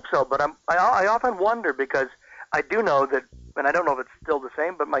 Well, I hope so, but I often wonder, because I do know that, and I don't know if it's still the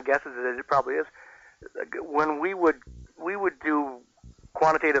same, but my guess is that it probably is, when we would do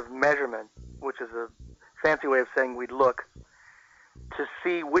quantitative measurement, which is a fancy way of saying we'd look to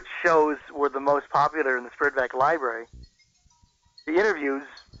see which shows were the most popular in the SPURDVAC library, the interviews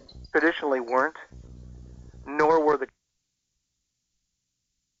traditionally weren't, nor were the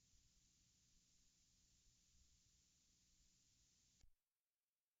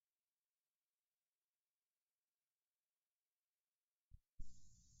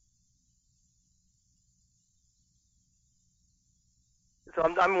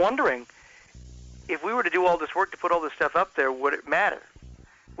So I'm wondering, if we were to do all this work to put all this stuff up there, would it matter?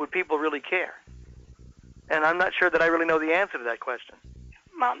 Would people really care? And I'm not sure that I really know the answer to that question.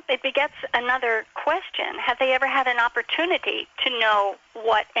 Well, it begets another question. Have they ever had an opportunity to know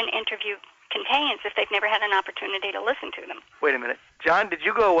what an interview contains if they've never had an opportunity to listen to them? Wait a minute. John, did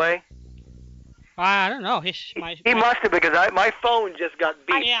you go away? I don't know. He must have, because my phone just got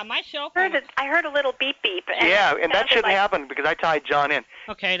beeped. Yeah, my cell phone. I heard a little beep beep. And yeah, and that shouldn't happen because I tied John in.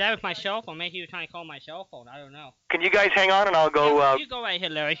 Okay, that was my cell phone. Maybe he was trying to call my cell phone. I don't know. Can you guys hang on and I'll go... you go right here,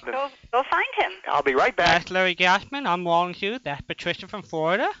 Larry. Go find him. I'll be right back. That's Larry Gassman. I'm Longtooth. That's Patricia from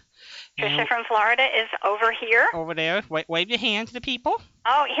Florida. Patricia from Florida is over here. Over there. Wave your hands to the people.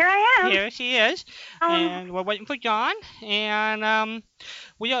 Oh, here I am. Here she is. And we're waiting for John. And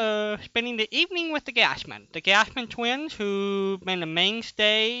we are spending the evening with the Gassman. The Gassman twins, who've been the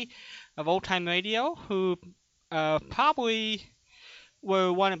mainstay of old-time radio, who probably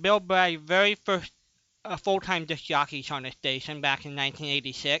were one of Bill Bragg's very first full-time disc jockeys on the station back in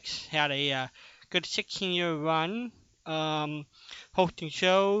 1986. Had a good 16-year run. Hosting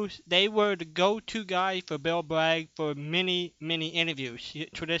shows. They were the go-to guy for Bill Bragg for many, many interviews.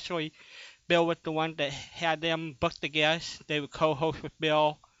 Traditionally, Bill was the one that had them book the guests. They would co-host with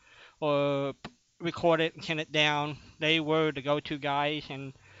Bill or record it and send it down. They were the go-to guys,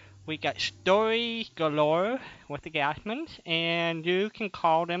 and we got stories galore with the Gassmans, and you can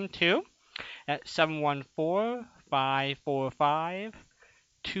call them too at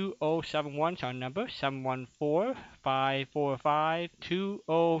 714-545-2071 is our number,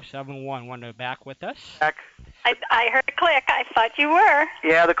 714-545-2071. When they're back with us. Back. I heard a click. I thought you were.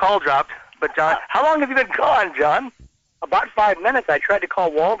 Yeah, the call dropped. But John, how long have you been gone, John? About 5 minutes. I tried to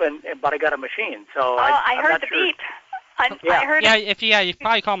call Walden, but I got a machine. So I heard the beep. I heard it. You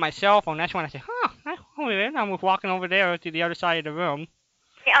probably called my cell phone. That's when I said, that's weird. I was walking over there to the other side of the room.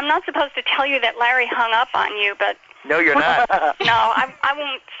 I'm not supposed to tell you that Larry hung up on you, but... No, you're not. No, I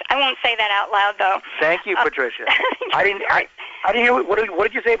won't say that out loud, though. Thank you, Patricia. I didn't hear. What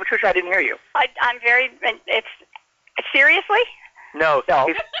did you say, Patricia? I didn't hear you. I'm very... It's... Seriously? No.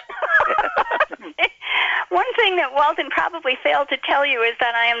 One thing that Walton probably failed to tell you is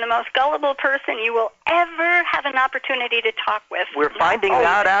that I am the most gullible person you will ever have an opportunity to talk with. We're finding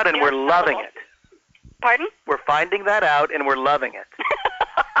that out, and we're loving it. Pardon? We're finding that out, and we're loving it.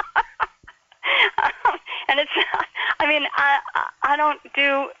 And it's, I don't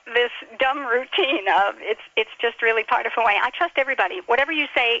do this dumb routine of, it's just really part of who I am. I trust everybody. Whatever you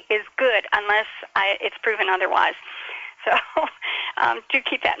say is good unless it's proven otherwise. So do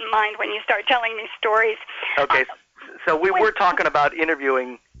keep that in mind when you start telling me stories. Okay, so we were talking about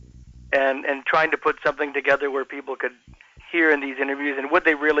interviewing and trying to put something together where people could hear in these interviews, and would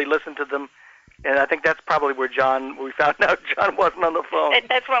they really listen to them? And I think that's probably where we found out John wasn't on the phone.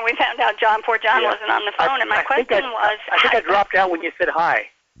 That's when we found out poor John wasn't on the phone. And my question was... I think I dropped out when you said hi.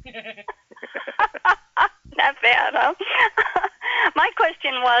 Not bad, huh? My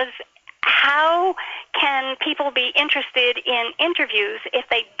question was, how can people be interested in interviews if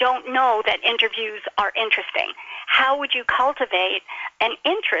they don't know that interviews are interesting? How would you cultivate an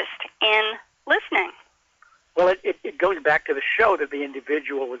interest in listening? Well, it goes back to the show that the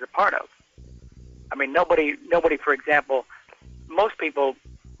individual was a part of. I mean, nobody, for example, most people,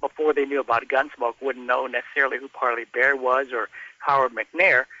 before they knew about Gunsmoke, wouldn't know necessarily who Parley Bear was or Howard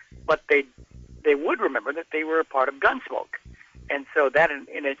McNair, but they would remember that they were a part of Gunsmoke. And so that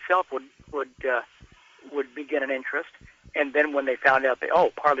in itself would begin an interest. And then when they found out that,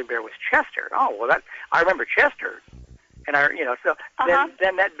 Parley Bear was Chester. Oh, well, I remember Chester. And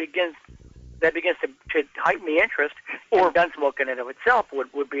then that begins to heighten the interest, or Gunsmoke in and of itself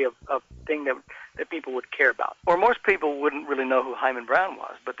would be a thing that people would care about. Or most people wouldn't really know who Hyman Brown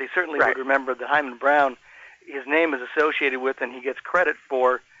was, but they certainly would remember that Hyman Brown, his name is associated with, and he gets credit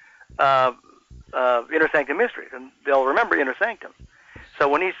for Inner Sanctum Mysteries, and they'll remember Inner Sanctum. So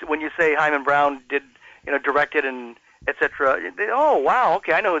when you say Hyman Brown did, directed and etc., oh wow,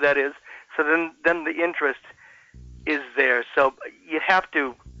 okay, I know who that is. So then the interest is there. So you'd have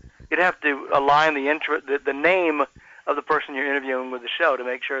to align the name of the person you're interviewing with the show to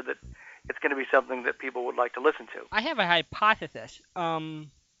make sure that it's going to be something that people would like to listen to. I have a hypothesis.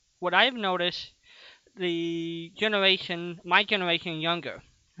 What I've noticed, my generation younger,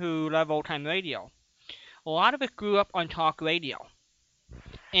 who love old-time radio, a lot of it grew up on talk radio.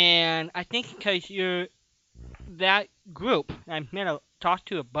 And I think because you're that group, I've talked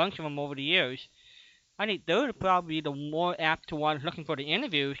to a bunch of them over the years, I think they're probably the more apt to ones looking for the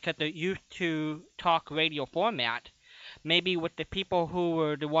interviews because they're used to talk radio format. Maybe with the people who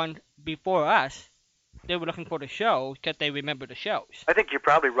were the ones before us they were looking for the show because they remember the shows. I think you're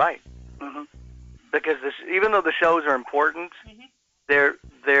probably right. Mhm. Because even though the shows are important, they're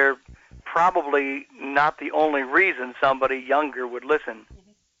probably not the only reason somebody younger would listen.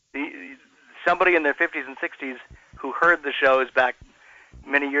 Somebody in their 50s and 60s who heard the shows back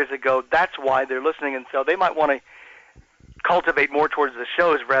many years ago, that's why they're listening, and so they might want to cultivate more towards the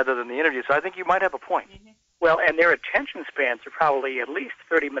shows rather than the interviews. So I think you might have a point. Well, and their attention spans are probably at least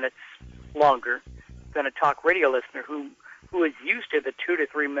 30 minutes longer than a talk radio listener who is used to the 2 to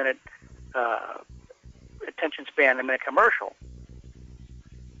 3 minute attention span in a commercial.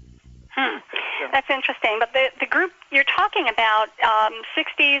 That's interesting. But the group you're talking about,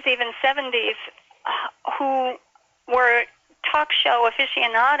 60s, even 70s, who were talk show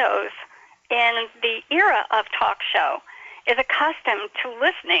aficionados in the era of talk show, is accustomed to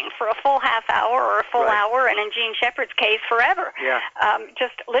listening for a full half hour or a full hour, and in Gene Shepard's case, forever. Yeah.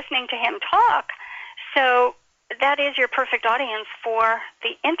 Just listening to him talk. So that is your perfect audience for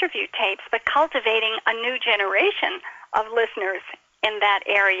the interview tapes, but cultivating a new generation of listeners in that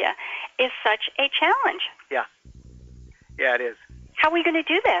area is such a challenge. Yeah. Yeah, it is. How are we going to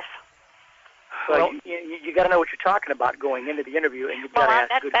do this? Well, you got to know what you're talking about going into the interview, and you've got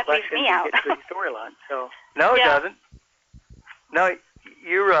to ask good that leaves questions me out. and get good storyline. So No, it doesn't. No,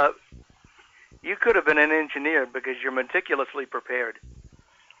 you could have been an engineer because you're meticulously prepared.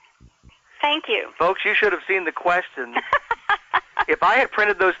 Thank you. Folks, you should have seen the questions. If I had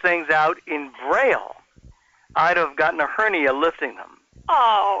printed those things out in Braille, I'd have gotten a hernia lifting them.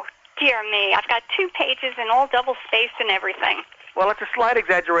 Oh, dear me. I've got 2 pages and all double-spaced and everything. Well, it's a slight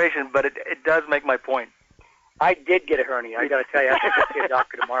exaggeration, but it does make my point. I did get a hernia. I got to tell you, I think I'll see a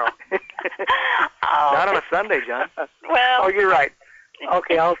doctor tomorrow. Not on a Sunday, John. Well, Oh, you're right.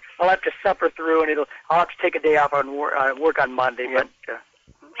 Okay, I'll have to suffer through, and I'll have to take a day off on work on Monday. Yeah. But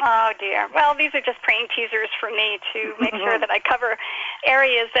oh, dear. Well, these are just praying teasers for me to make sure that I cover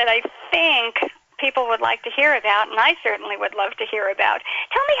areas that I think people would like to hear about, and I certainly would love to hear about.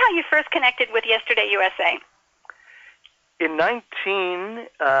 Tell me how you first connected with Yesterday USA. In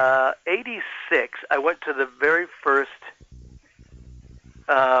 1986, I went to the very first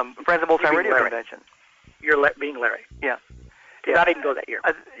Friends of Old Time Radio convention. You're being Larry. Yeah. I didn't go that year.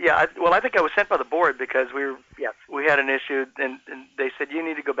 I think I was sent by the board because we had an issue, and they said, you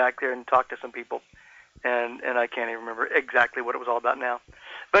need to go back there and talk to some people. And I can't even remember exactly what it was all about now.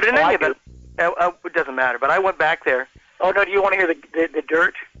 But in any event, it doesn't matter. But I went back there. Oh, no, do you want to hear the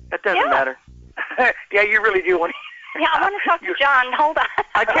dirt? It doesn't matter. Yeah, you really do want to. Yeah, I want to talk to John. Hold on.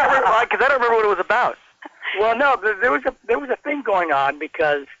 I can't remember because I don't remember what it was about. Well, no, there was a thing going on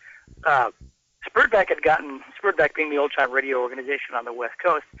because Spurtback being the old time radio organization on the West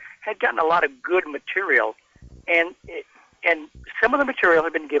Coast, had gotten a lot of good material, and some of the material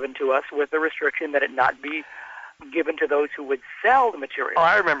had been given to us with the restriction that it not be given to those who would sell the material. Oh,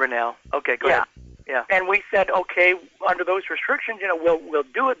 I remember now. Okay, go ahead. Yeah. And we said, okay, under those restrictions, we'll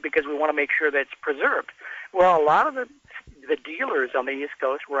do it because we want to make sure that it's preserved. Well, a lot of the dealers on the East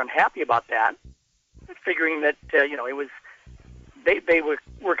Coast were unhappy about that, figuring that it was they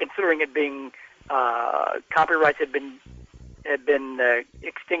were considering it being copyrights had been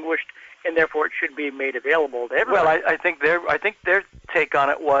extinguished, and therefore it should be made available to everyone. Well, I think their take on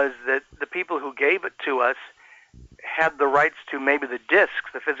it was that the people who gave it to us had the rights to maybe the discs,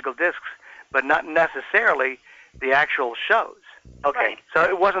 the physical discs, but not necessarily the actual shows. Okay. Right. So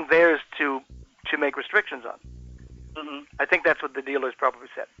it wasn't theirs to make restrictions on. Mm-hmm. I think that's what the dealers probably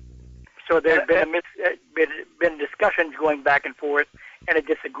said. So there had been discussions going back and forth and a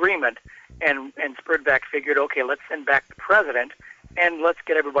disagreement, and Spurtback figured, okay, let's send back the president and let's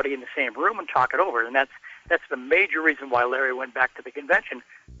get everybody in the same room and talk it over. And that's the major reason why Larry went back to the convention.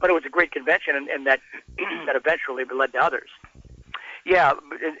 But it was a great convention, and that that eventually led to others. Yeah,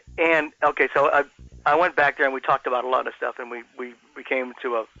 and okay, so I went back there and we talked about a lot of stuff, and we came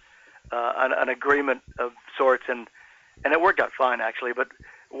to an agreement of sorts, and it worked out fine actually. But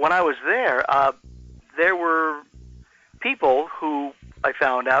when I was there, there were people who I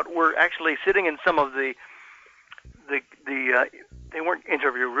found out were actually sitting in some of the they weren't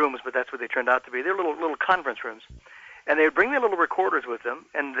interview rooms, but that's what they turned out to be. They're little conference rooms, and they would bring their little recorders with them,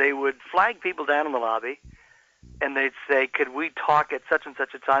 and they would flag people down in the lobby, and they'd say, "Could we talk at such and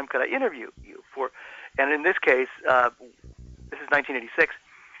such a time? Could I interview you for?" And in this case, this is 1986,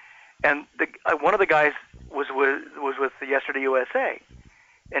 and one of the guys was with the Yesterday USA,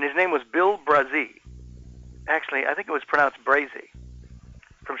 and his name was Bill Brazee. Actually, I think it was pronounced Brazee,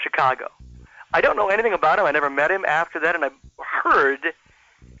 from Chicago. I don't know anything about him. I never met him after that, and I heard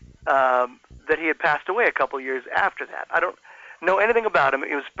that he had passed away a couple years after that. know anything about him.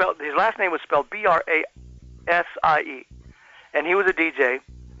 It was spelled. His last name was spelled Brasie, and he was a DJ.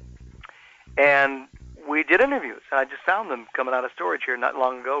 And we did interviews. I just found them coming out of storage here not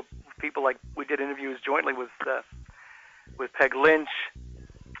long ago. People like we did interviews jointly with Peg Lynch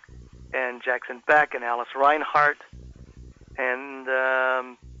and Jackson Beck and Alice Reinhart and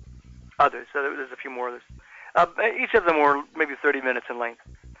others. So there's a few more others. Each of them were maybe 30 minutes in length.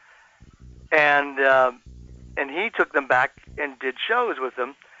 And he took them back and did shows with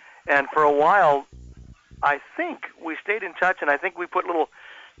them. And for a while, I think we stayed in touch, and I think we put little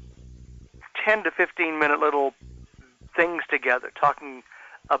 10 to 15 minute little things together, talking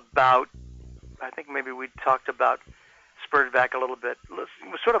about, I think maybe we talked about Spurdvac a little bit. It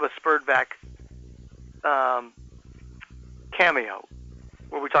was sort of a Spurdvac cameo,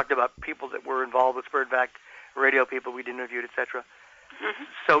 where we talked about people that were involved with Spurdvac, radio people we'd interviewed, etc. Mm-hmm.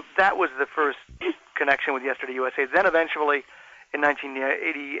 So that was the first connection with Yesterday USA. Then eventually, in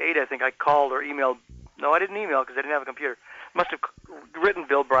 1988, I think I called or emailed. No, I didn't email because I didn't have a computer. Must have written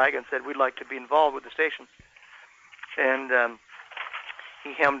Bill Bragg and said, we'd like to be involved with the station. And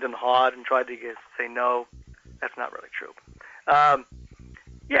he hemmed and hawed and tried to say no. That's not really true.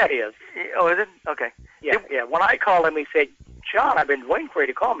 Yeah, it is. Oh, is it? Okay. Yeah. When I called him, he said, John, I've been waiting for you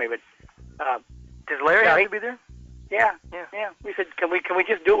to call me, but does Larry have to be there? Yeah. We said, can we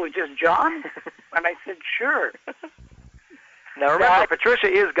just do it with just John? And I said, sure. Now remember, Patricia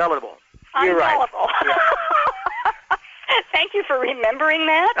is gullible. You're right. Gullible. Yeah. Thank you for remembering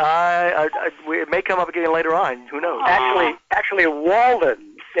that. It may come up again later on. Who knows? Actually,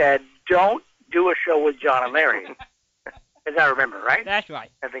 Walden said, don't do a show with John and Larry. As I remember, right? That's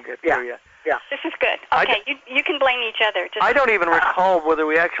right. I think that's true, yeah. This is good. Okay, you can blame each other. I don't even recall whether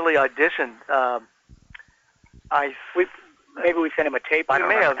we actually auditioned. Maybe we sent him a tape. I don't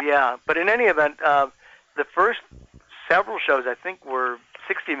know. We may have, yeah. But in any event, the first several shows, I think, were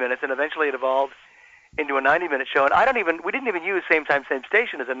 60 minutes, and eventually it evolved into a 90-minute show. And we didn't even use Same Time, Same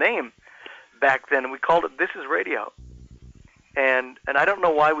Station as a name back then. We called it This Is Radio. And I don't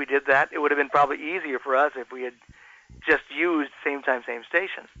know why we did that. It would have been probably easier for us if we had just used Same Time, Same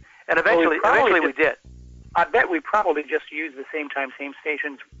Station. And eventually we did. I bet we probably just used the Same Time, Same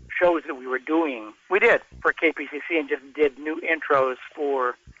Stations shows that we were doing. We did. For KPCC and just did new intros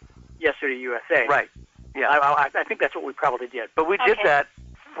for Yesterday USA. Right. Yeah. I think that's what we probably did. But we did that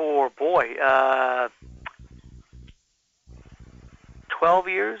for, 12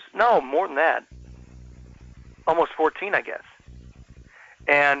 years? No, more than that. Almost 14, I guess.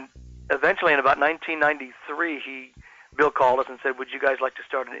 And eventually in about 1993, Bill called us and said, would you guys like to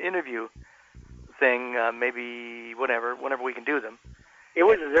start an interview thing, maybe whenever we can do them. It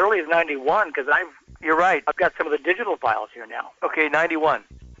was as early as 91, because You're right. I've got some of the digital files here now. Okay, 91.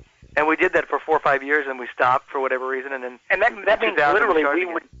 And we did that for 4 or 5 years, and we stopped for whatever reason, and then... And that means literally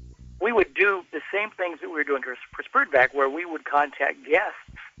we would do the same things that we were doing for Spurdvac, where we would contact guests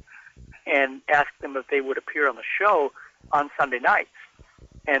and ask them if they would appear on the show on Sunday nights.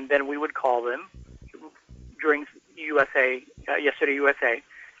 And then we would call them during Yesterday USA,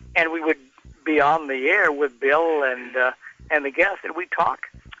 and we would be on the air with Bill and the guests, and we'd talk.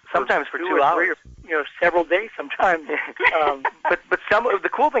 Sometimes for 2 hours. Several days sometimes. But the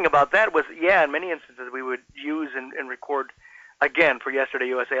cool thing about that was, in many instances we would use and record, again, for Yesterday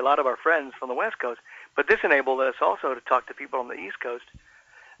USA, a lot of our friends from the West Coast. But this enabled us also to talk to people on the East Coast.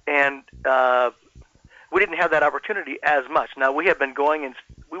 And we didn't have that opportunity as much. Now, we have been going, and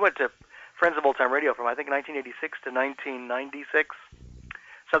we went to Friends of Old Time Radio from, I think, 1986 to 1996,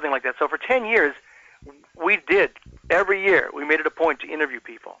 something like that. So for 10 years, we did, every year, we made it a point to interview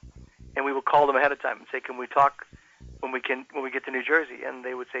people. And we would call them ahead of time and say, can we talk when we get to New Jersey? And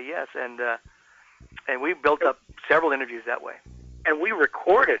they would say yes. And we built up several interviews that way. And we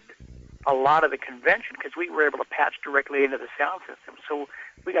recorded a lot of the convention because we were able to patch directly into the sound system. So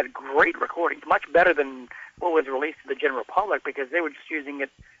we got great recordings, much better than what was released to the general public because they were just using it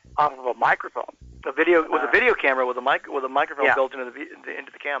off of a microphone. It was a video camera with a microphone built into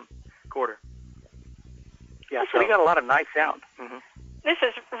the camcorder. Yeah, so we got a lot of nice sound. Mm-hmm. This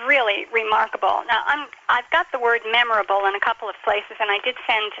is really remarkable. Now, I've got the word memorable in a couple of places, and I did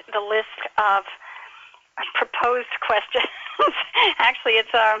send the list of proposed questions. Actually,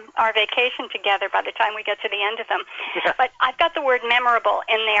 it's our vacation together by the time we get to the end of them. Yeah. But I've got the word memorable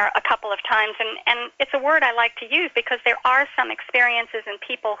in there a couple of times, and it's a word I like to use because there are some experiences and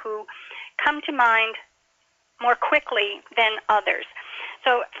people who come to mind more quickly than others.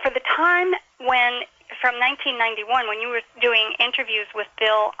 So for the time from 1991, when you were doing interviews with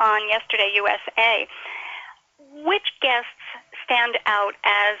Bill on Yesterday USA, which guests stand out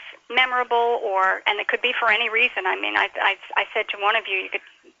as memorable, and it could be for any reason. I mean, I said to one of you could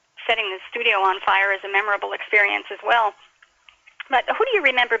setting the studio on fire is a memorable experience as well. But who do you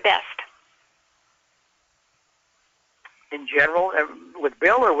remember best? In general, with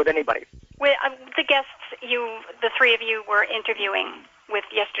Bill or with anybody? With the guests the three of you were interviewing with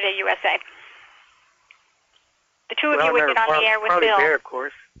Yesterday USA. The two of you would get on the air with Parley Bill. Bear, of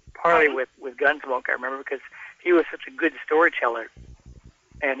course. Parley with Gunsmoke, I remember, because he was such a good storyteller.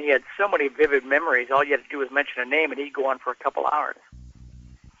 And he had so many vivid memories. All you had to do was mention a name, and he'd go on for a couple hours.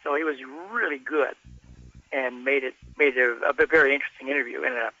 So he was really good, and made a very interesting interview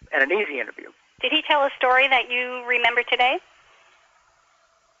and an easy interview. Did he tell a story that you remember today?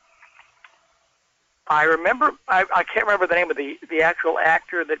 I remember. I can't remember the name of the actual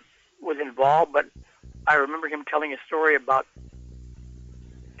actor that was involved, but I remember him telling a story about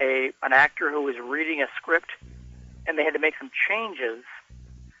an actor who was reading a script, and they had to make some changes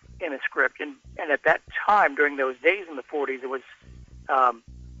in a script. And at that time, during those days in the 40s, it was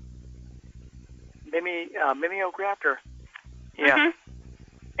mimeographed. Yeah. Mm-hmm.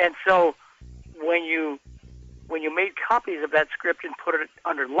 And so when you made copies of that script and put it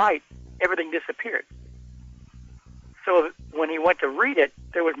under light, everything disappeared. So when he went to read it,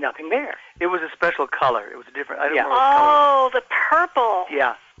 there was nothing there. It was a special color. It was a different. I don't know what color. The purple.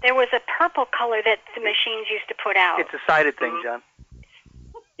 Yeah. There was a purple color that the machines used to put out. It's a sighted thing, John.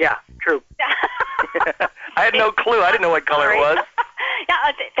 Yeah, true. I had no clue. I didn't know what color it was.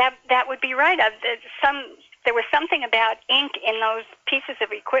 Yeah, that would be right. There was something about ink in those pieces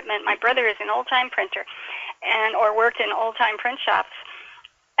of equipment. My brother is an old-time printer, or worked in old-time print shops,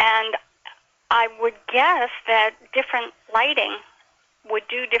 and I would guess that different lighting would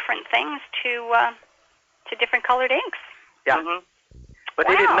do different things to different colored inks. Yeah. Mm-hmm. But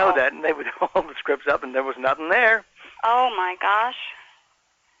they didn't know that, and they would hold the scripts up, and there was nothing there. Oh my gosh.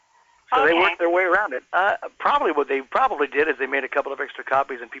 So they worked their way around it. Probably what they probably did is they made a couple of extra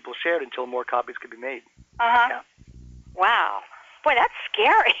copies, and people shared until more copies could be made. Yeah. Wow. Boy, that's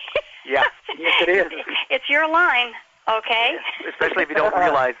scary. Yeah. Yes, it is. It's your line, okay? Yeah. Especially if you don't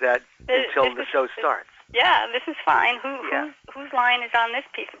realize that until the show starts. Yeah, this is fine. Whose line is on this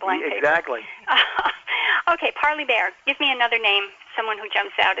piece of blank paper? Exactly. Okay, Parley Bear, give me another name, someone who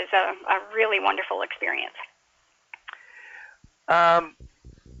jumps out as a really wonderful experience. I'm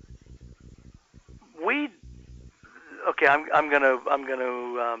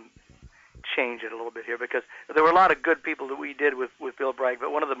gonna change it a little bit here, because there were a lot of good people that we did with Bill Bragg,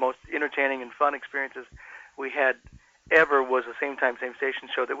 but one of the most entertaining and fun experiences we had ever was the Same Time, Same Station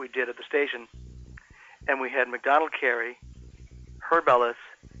show that we did at the station, and we had McDonald Carey, Herb Ellis,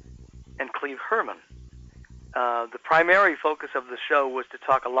 and Cleve Herman. The primary focus of the show was to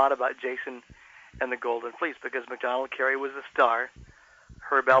talk a lot about Jason and the Golden Fleece, because McDonald Carey was the star.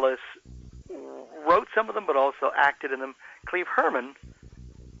 Herb Ellis wrote some of them, but also acted in them. Cleve Herman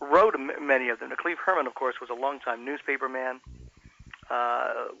wrote many of them. Now, Cleve Herman, of course, was a longtime newspaper man.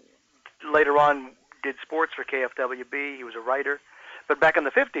 Later on, did sports for KFWB. He was a writer. But back in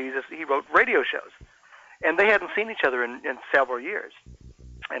the 50s, he wrote radio shows. And they hadn't seen each other in several years.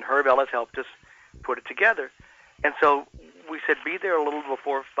 And Herb Ellis helped us put it together. And so we said, be there a little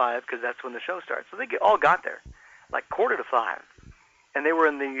before 5, because that's when the show starts. So they all got there, like 4:45. And they were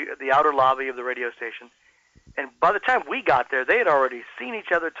in the outer lobby of the radio station. And by the time we got there, they had already seen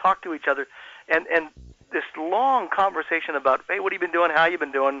each other, talked to each other, and this long conversation about, hey, what have you been doing, how you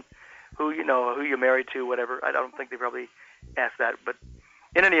been doing, who you're married to, whatever. I don't think they probably asked that. But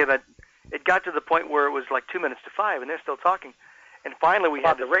in any event, it got to the point where it was like 2 minutes to 5, and they're still talking. And finally we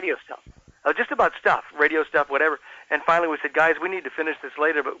had the radio stuff. Just about stuff, radio stuff, whatever. And finally we said, guys, we need to finish this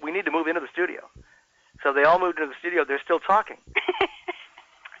later, but we need to move into the studio. So they all moved into the studio. They're still talking.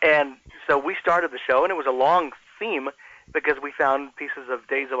 And so we started the show, and it was a long theme because we found pieces of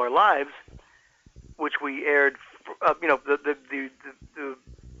Days of Our Lives, which we aired, the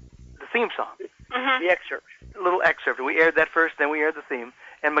theme song. Mm-hmm. The excerpt. A little excerpt. And we aired that first, then we aired the theme.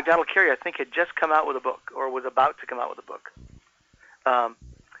 And McDonald Carey, I think, had just come out with a book, or was about to come out with a book.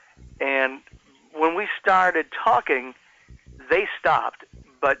 And when we started talking, they stopped.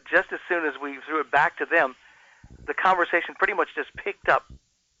 But just as soon as we threw it back to them, the conversation pretty much just picked up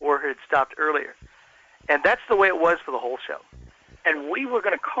where it had stopped earlier. And that's the way it was for the whole show. And we were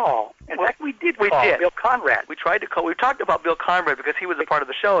going to call. In fact, we did call Bill Conrad. We tried to call. We talked about Bill Conrad because he was a part of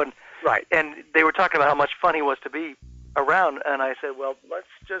the show, and right. And they were talking about how much fun he was to be around. And I said, well, let's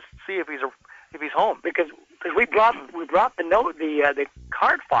just see if he's home, because we brought the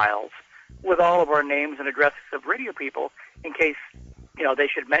card files with all of our names and addresses of radio people in case they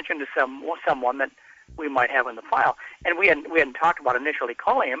should mention to someone that we might have in the file. And we hadn't talked about initially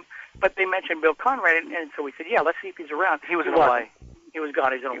calling him, but they mentioned Bill Conrad, and so we said, yeah, let's see if he's around. He was in Hawaii. He was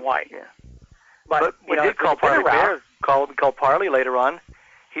gone. He's in Hawaii. Yeah. But we did call Parley Bear. We called Parley later on.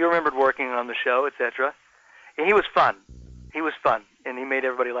 He remembered working on the show, etc. And he was fun. And he made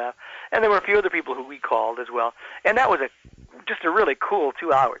everybody laugh. And there were a few other people who we called as well. And that was just a really cool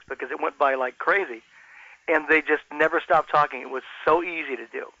 2 hours because it went by like crazy. And they just never stopped talking. It was so easy to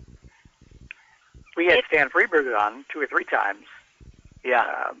do. We had Stan Freeberg on 2 or 3 times.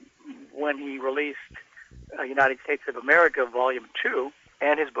 Yeah. When he released United States of America Volume 2.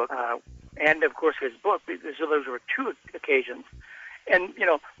 And his book. And, of course, his book. So those were 2 occasions. And,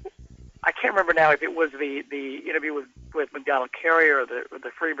 I can't remember now if it was the interview with McDonald Carrier or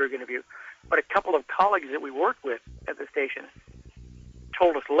the Freeberg interview, but a couple of colleagues that we worked with at the station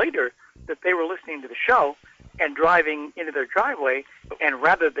told us later that they were listening to the show and driving into their driveway, and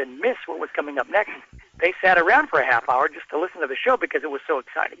rather than miss what was coming up next, they sat around for a half hour just to listen to the show because it was so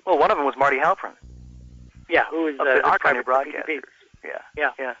exciting. Well, one of them was Marty Halpern. Yeah, who is the archive broadcasters. Yeah.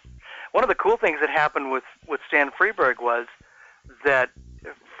 One of the cool things that happened with Stan Freeberg was that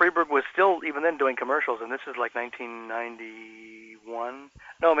Freeberg was still, even then, doing commercials, and this is like 1991.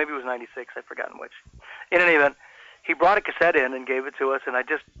 No, maybe it was 96. I've forgotten which. In any event, he brought a cassette in and gave it to us, and I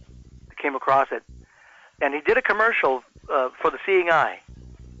just came across it. And he did a commercial for the Seeing Eye,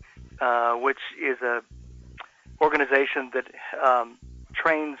 which is a organization that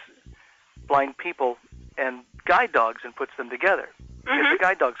trains blind people and guide dogs and puts them together. It's a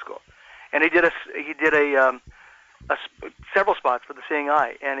guide dog school. And he did several spots for the Seeing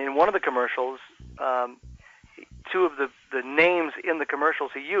Eye, and in one of the commercials, 2 of the names in the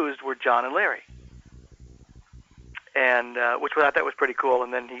commercials he used were John and Larry, and which I thought was pretty cool.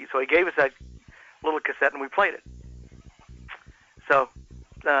 And then he gave us that little cassette, and we played it. So,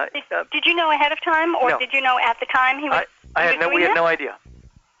 did you know ahead of time, or no. did you know at the time he was? We had no idea.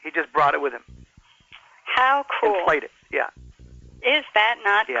 He just brought it with him. How cool! And played it. Yeah. Is that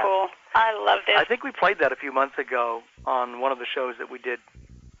not cool? I love this. I think we played that a few months ago on one of the shows that we did,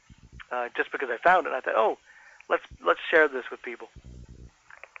 just because I found it. And I thought, let's share this with people.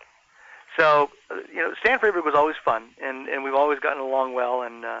 So, Stan Freeberg was always fun, and we've always gotten along well,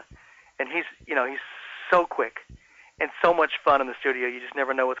 and he's so quick and so much fun in the studio. You just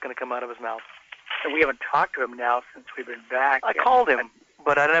never know what's going to come out of his mouth. And we haven't talked to him now since we've been back. I called him,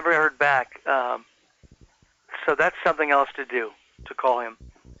 but I never heard back. So that's something else to do, to call him.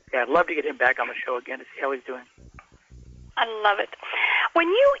 Yeah, I'd love to get him back on the show again to see how he's doing. I love it. When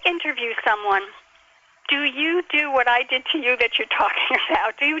you interview someone, do you do what I did to you that you're talking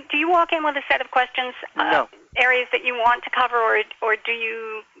about? Do you walk in with a set of questions, no. Areas that you want to cover, or do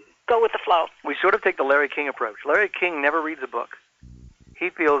you go with the flow? We sort of take the Larry King approach. Larry King never reads a book. He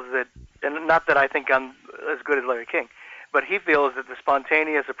feels that, and not that I think I'm as good as Larry King, but he feels that the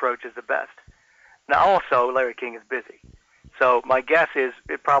spontaneous approach is the best. Now, also, Larry King is busy. So my guess is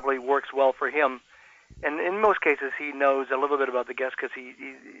it probably works well for him. And in most cases, he knows a little bit about the guests because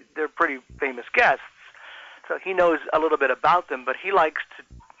they're pretty famous guests. So he knows a little bit about them, but he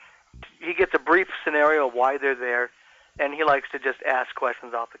gets a brief scenario of why they're there, and he likes to just ask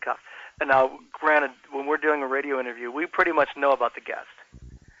questions off the cuff. And now, granted, when we're doing a radio interview, we pretty much know about the guest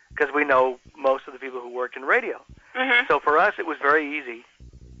because we know most of the people who worked in radio. Mm-hmm. So for us, it was very easy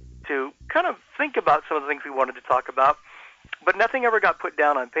to kind of think about some of the things we wanted to talk about, but nothing ever got put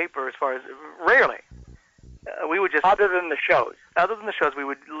down on paper as far as, rarely. We would just... Other than the shows, we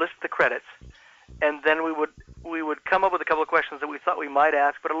would list the credits, and then we would come up with a couple of questions that we thought we might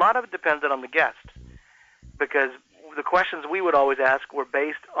ask, but a lot of it depended on the guest, because the questions we would always ask were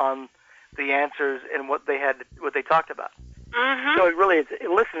based on the answers and what they talked about. Mm-hmm. So it really is,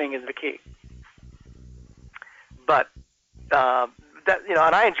 listening is the key. But and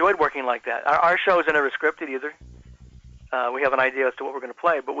I enjoyed working like that. Our shows are never scripted either. We have an idea as to what we're going to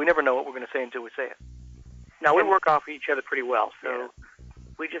play, but we never know what we're going to say until we say it. Now, we work off each other pretty well, so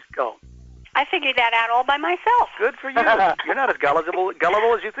we just go. I figured that out all by myself. Good for you. You're not as gullible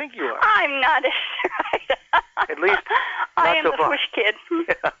as you think you are. I'm not as right. At least I not am so the far. push kid.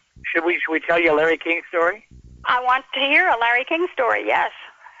 Yeah. Should we tell you a Larry King story? I want to hear a Larry King story, yes.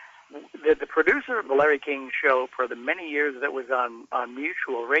 The producer of the Larry King show for the many years that was on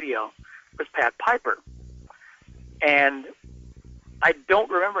Mutual Radio was Pat Piper. And I don't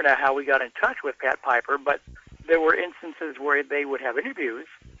remember now how we got in touch with Pat Piper, but there were instances where they would have interviews,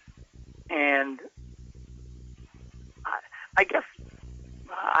 and I guess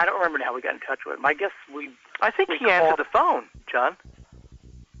I don't remember how we got in touch with him. I think he answered the phone, John.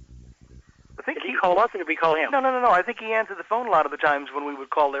 Did he call us or did we call him? No. I think he answered the phone a lot of the times when we would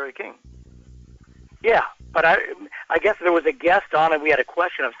call Larry King. Yeah, but I guess there was a guest on and we had a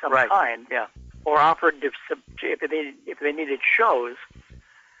question of some kind. Yeah. Or offered if they needed shows,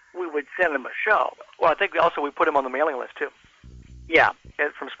 we would send them a show. Well, I think we put him on the mailing list too. Yeah.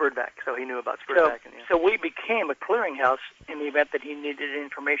 From Spurdback, so he knew about Spurdback. So we became a clearinghouse in the event that he needed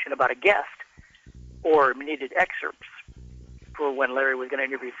information about a guest or needed excerpts for when Larry was going to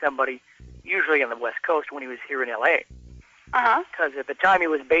interview somebody, usually on the West Coast when he was here in L.A. Because at the time he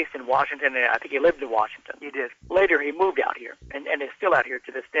was based in Washington, and I think he lived in Washington. He did. Later he moved out here and is still out here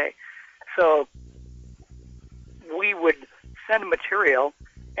to this day. So we would send material,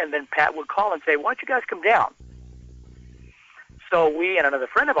 and then Pat would call and say, why don't you guys come down? So we and another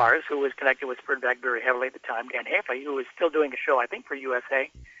friend of ours who was connected with Spurdback very heavily at the time, Dan Haley, who was still doing a show, I think, for USA,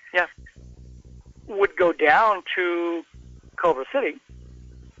 would go down to Culver City.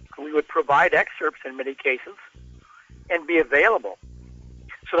 We would provide excerpts in many cases and be available.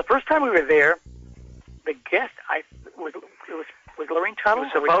 So the first time we were there, the guest was Lorene Tuttle.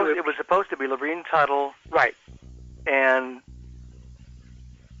 It was supposed to be Lorene Tuttle, right? And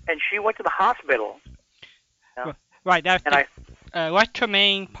she went to the hospital. Right. That's Les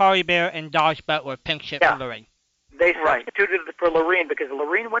Tremaine, Polly Bear, and Dodge Butler pinch hit for Lorene. They substituted for Lorene because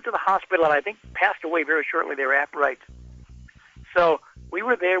Lorene went to the hospital and I think passed away very shortly thereafter. Right. So we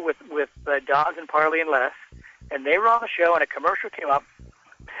were there with Dodge and Parley and Les, and they were on the show, and a commercial came up.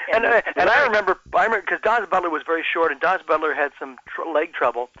 And I remember because Dodge Butler was very short, and Dodge Butler had some leg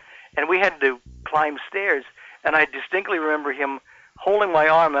trouble, and we had to climb stairs, and I distinctly remember him holding my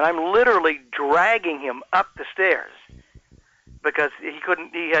arm, and I'm literally dragging him up the stairs because he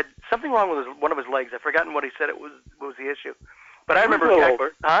couldn't. He had something wrong with one of his legs. I've forgotten what he said was the issue. But I remember he was a little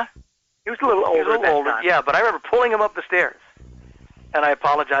older. Huh? He was a little older. He was a little older. Time. Yeah, but I remember pulling him up the stairs, and I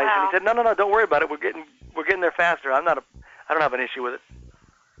apologized. And he said, "No, don't worry about it. We're getting there faster. I don't have an issue with it."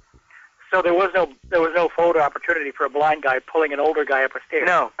 So there was no photo opportunity for a blind guy pulling an older guy up a stairs.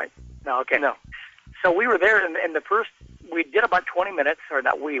 No. Right? No. Okay. No. So we were there, and the first we did about 20 minutes, or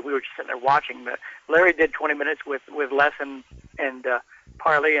not we were just sitting there watching. Larry did 20 minutes with Les and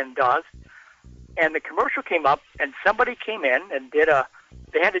Parley and Dawes, and the commercial came up, and somebody came in and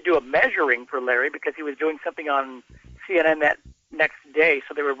they had to do a measuring for Larry because he was doing something on CNN that next day,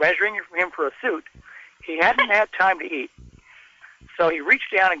 so they were measuring him for a suit. He hadn't had time to eat, so he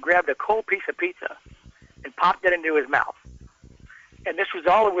reached down and grabbed a cold piece of pizza and popped it into his mouth. And this was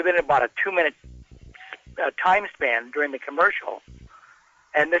all within about a 2-minute time span during the commercial.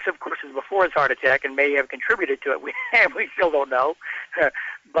 And this, of course, is before his heart attack and may have contributed to it. We still don't know.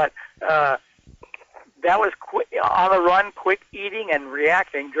 But that was on the run, quick eating and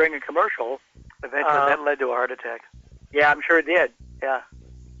reacting during a commercial. Eventually, that led to a heart attack. Yeah, I'm sure it did. Yeah.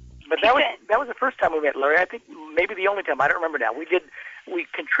 But that was the first time we met Larry. I think maybe the only time. I don't remember now. We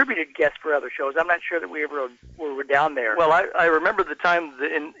contributed guests for other shows. I'm not sure that we ever were down there. Well, I remember the time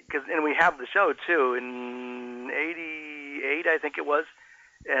and we have the show too in '88, I think it was,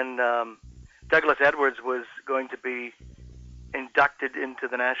 and Douglas Edwards was going to be inducted into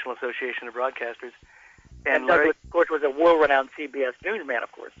the National Association of Broadcasters. And Douglas, of course, was a world-renowned CBS newsman,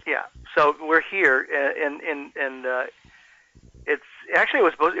 of course. Yeah. So we're here, and it's actually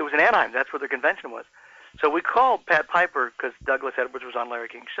it was in Anaheim. That's where the convention was. So we called Pat Piper because Douglas Edwards was on Larry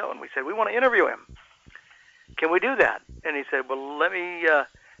King's show, and we said we want to interview him. Can we do that? And he said, well, let me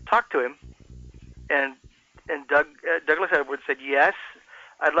talk to him. And Douglas Edwards said, yes,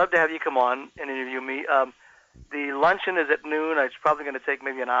 I'd love to have you come on and interview me. The luncheon is at noon. It's probably going to take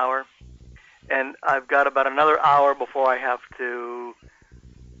maybe an hour. And I've got about another hour before I have to,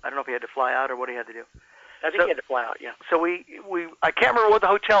 I don't know if he had to fly out or what he had to do. I think he had to fly out, yeah. So I can't remember what the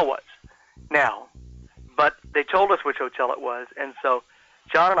hotel was now, but they told us which hotel it was. And so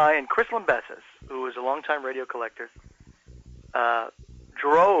John and I and Chris Limbesis, who was a longtime radio collector,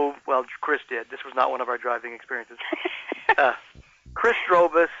 drove, well, Chris did. This was not one of our driving experiences. Chris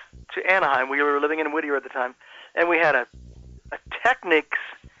drove us to Anaheim. We were living in Whittier at the time, and we had a Technics.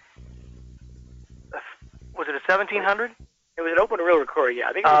 Was it a 1700? It was an open reel recorder, yeah.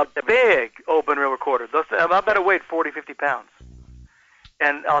 I think it was a big open reel recorder. I bet it weighed 40, 50 pounds.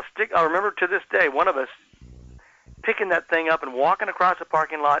 And I'll remember to this day, one of us picking that thing up and walking across the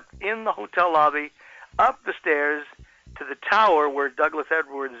parking lot in the hotel lobby, up the stairs to the tower where Douglas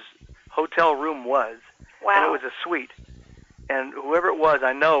Edwards' hotel room was. Wow. And it was a suite. And whoever it was,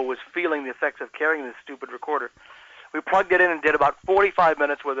 I know, was feeling the effects of carrying this stupid recorder. We plugged it in and did about 45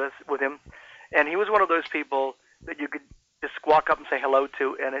 minutes with him. And he was one of those people that you could just walk up and say hello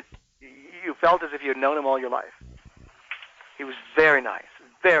to, and you felt as if you had known him all your life. He was very nice,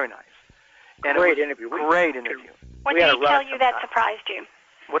 very nice. And great interview. Great interview. What did he tell you that surprised you?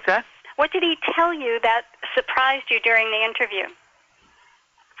 What's that? What did he tell you that surprised you during the interview?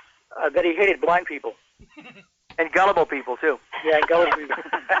 That he hated blind people. And gullible people, too. Yeah, and gullible people.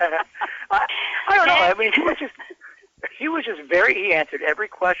 I don't know. I mean, he was just he answered every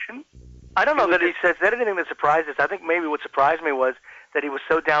question. I don't know that he said anything that surprised us. I think maybe what surprised me was that he was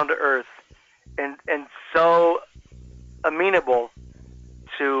so down to earth and so amenable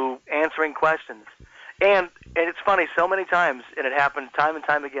to answering questions. And it's funny, so many times, and it happened time and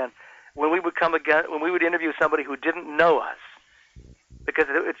time again, when we would interview somebody who didn't know us, because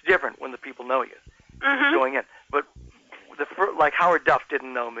it's different when the people know you going in. But like Howard Duff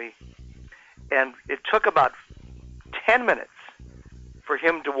didn't know me, and it took about 10 minutes for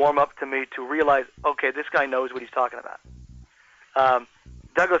him to warm up to me to realize, okay, this guy knows what he's talking about.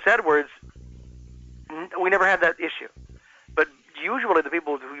 Douglas Edwards, we never had that issue. But usually the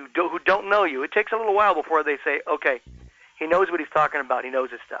people who don't know you, it takes a little while before they say, okay, he knows what he's talking about, he knows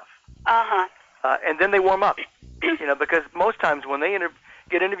his stuff. And then they warm up, because most times when they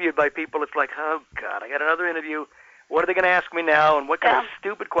get interviewed by people, it's like, oh, God, I got another interview. What are they going to ask me now, and what kind of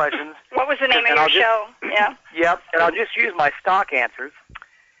stupid questions? What was the name of your show? Yeah. Yep, and I'll just use my stock answers.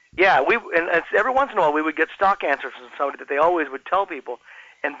 Yeah, and every once in a while we would get stock answers from somebody that they always would tell people,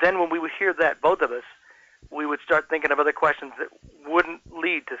 and then when we would hear that, both of us, we would start thinking of other questions that wouldn't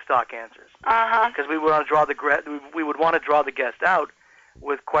lead to stock answers. Because we would want to draw the guest out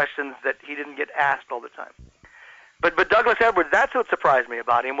with questions that he didn't get asked all the time. But Douglas Edwards, that's what surprised me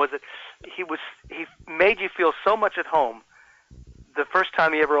about him, was that he made you feel so much at home the first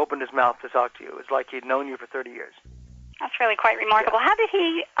time he ever opened his mouth to talk to you. It's like he'd known you for 30 years. That's really quite remarkable. How did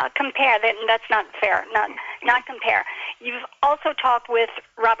he compare? That's not fair. Not compare. You've also talked with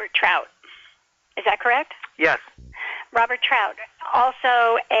Robert Trout. Is that correct? Yes. Robert Trout,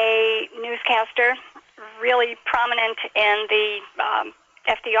 also a newscaster, really prominent in the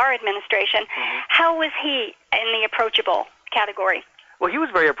FDR administration. How was he in the approachable category? Well, he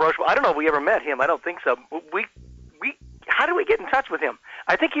was very approachable. I don't know if we ever met him. I don't think so. How did we get in touch with him?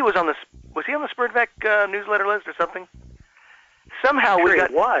 I think he was on he on the Spurtback newsletter list or something? Somehow we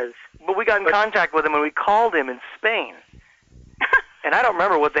got in contact with him and we called him in Spain. And I don't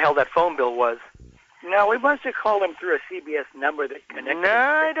remember what the hell that phone bill was. No, we must have called him through a CBS number that connected. No,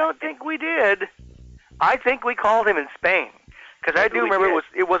 I don't think we did. I think we called him in Spain. Because I do remember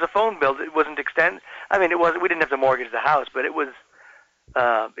it was a phone bill. It wasn't extended. I mean, we didn't have to mortgage the house, but it was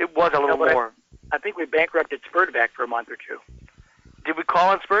a little more. I think we bankrupted Spurtback for a month or two. Did we call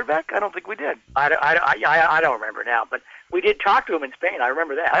on Spurtback? I don't think we did. I don't remember now, but we did talk to him in Spain. I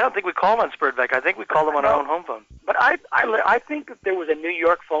remember that. I don't think we called on Spurtback. I think we called him on our own home phone. But I think that there was a New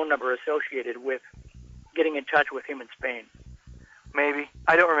York phone number associated with getting in touch with him in Spain. Maybe.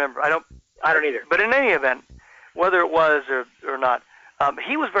 I don't remember. I don't either. But in any event, whether it was or not,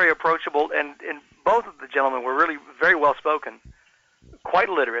 he was very approachable, and both of the gentlemen were really very well spoken, quite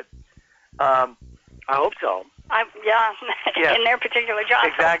literate. I hope so. Yeah, in their particular job.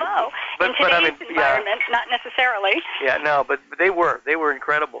 Exactly. Although, in today's environment, not necessarily. Yeah, no, but they were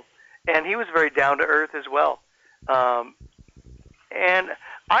incredible, and he was very down to earth as well, and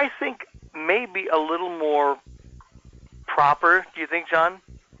I think maybe a little more proper. Do you think, John?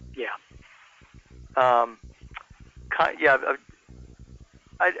 Yeah.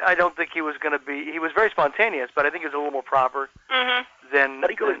 I don't think he was going to be. He was very spontaneous, but I think he was a little more proper than.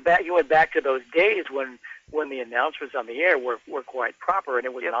 But he went back to those days when the announcers on the air were quite proper, and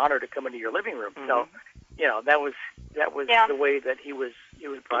it was an honor to come into your living room. So, that was the way that he was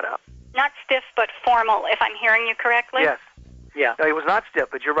brought up. Not stiff, but formal, if I'm hearing you correctly. Yes. Yeah. No, he was not stiff,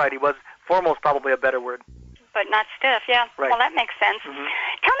 but you're right. He was formal is probably a better word. But not stiff. Yeah. Right. Well, that makes sense. Tell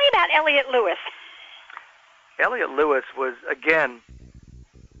me about Elliot Lewis. Elliot Lewis was again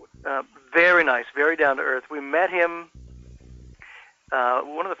very nice, very down to earth. We met him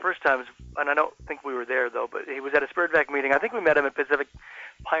one of the first times, and I don't think we were there though, but he was at a Spurtback meeting. I think we met him at Pacific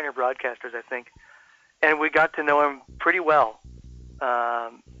Pioneer Broadcasters, I think, and we got to know him pretty well.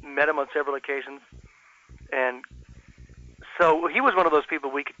 Met him on several occasions, and so he was one of those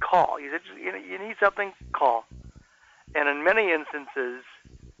people we could call. He said, you need something, call. And in many instances,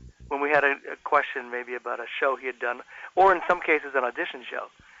 when we had a question maybe about a show he had done, or in some cases an audition show,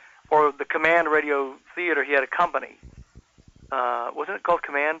 or the Command Radio Theater, he had a company. Wasn't it called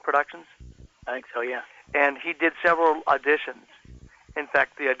Command Productions? I think so, yeah. And he did several auditions. In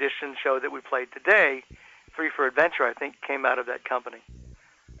fact, the audition show that we played today, Free for Adventure, I think, came out of that company.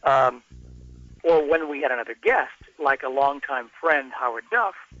 Or when we had another guest, like a longtime friend, Howard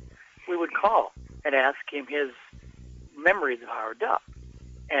Duff, we would call and ask him his memories of Howard Duff.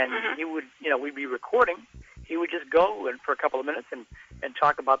 And he would, we'd be recording. He would just go and for a couple of minutes and and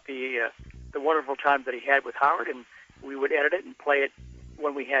talk about the wonderful times that he had with Howard, and we would edit it and play it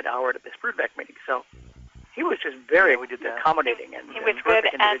when we had Howard at the Sprudebeck meeting. So he was just very accommodating and he was and good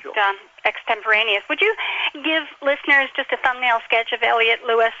perfect at individual. extemporaneous. Would you give listeners just a thumbnail sketch of Elliot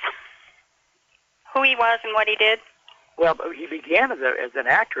Lewis, who he was and what he did? Well, he began as an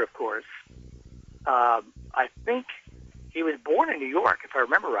actor, of course. I think he was born in New York, if I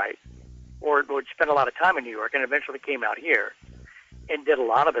remember right, or spent a lot of time in New York, and eventually came out here and did a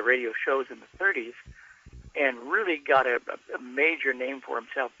lot of the radio shows in the 30s, and really got a major name for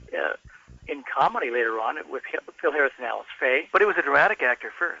himself in comedy later on with Phil Harris and Alice Faye. But he was a dramatic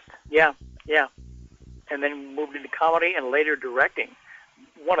actor first. Yeah, and then moved into comedy and later directing.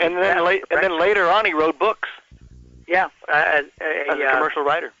 And then later on, he wrote books. Yeah, as a commercial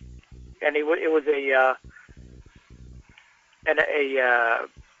writer. And it was a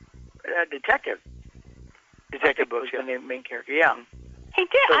detective. Detective books, was the main character. Yeah. He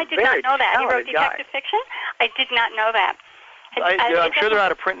did. So I did not know that. He wrote talented detective fiction. I did not know that. I'm sure they're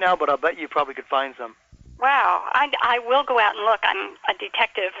out of print now, but I'll bet you probably could find some. Wow, I will go out and look. I'm a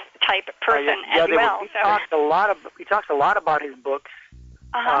detective type person as well. He talks a lot about his books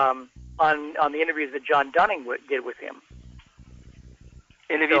on the interviews that John Dunning did with him.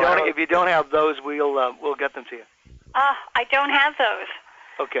 And if you don't have those, we'll get them to you. I don't have those.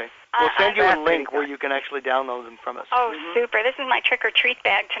 Okay. We'll send you a link where you can actually download them from us. Oh, super. This is my trick-or-treat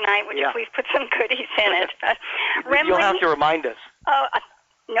bag tonight. Would you please put some goodies in it? You'll have to remind us. Oh,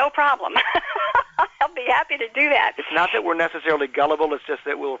 no problem. I'll be happy to do that. It's not that we're necessarily gullible. It's just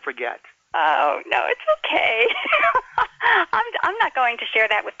that we'll forget. Oh, no, it's okay. I'm not going to share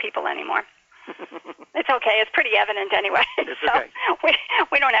that with people anymore. It's okay. It's pretty evident anyway. It's so okay.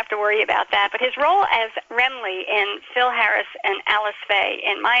 We don't have to worry about that. But his role as Remley in Phil Harris and Alice Faye,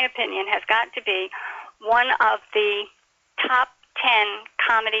 in my opinion, has got to be one of the top 10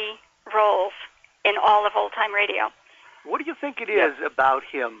 comedy roles in all of old-time radio. What do you think it is about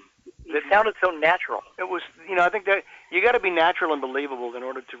him? It sounded so natural. It was, I think that you got to be natural and believable in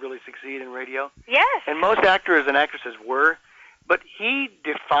order to really succeed in radio. Yes. And most actors and actresses were. But he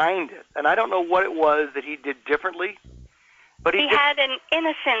defined it, and I don't know what it was that he did differently. But he had an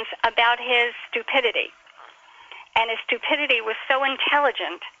innocence about his stupidity, and his stupidity was so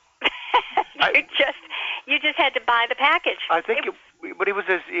intelligent. you just had to buy the package. I think, but it was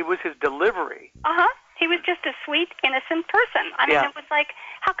his delivery. He was just a sweet, innocent person. I mean, it was like,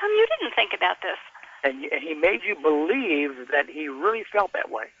 how come you didn't think about this? And he made you believe that he really felt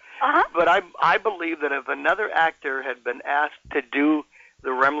that way. But I believe that if another actor had been asked to do the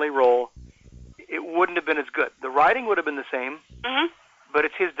Remley role, it wouldn't have been as good. The writing would have been the same, but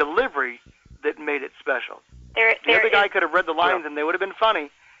it's his delivery that made it special. The other guy could have read the lines and they would have been funny,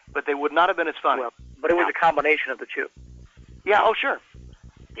 but they would not have been as funny. Well, but it was a combination of the two. Yeah, oh sure.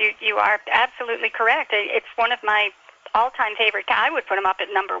 You are absolutely correct. It's one of my all-time favorite. I would put him up at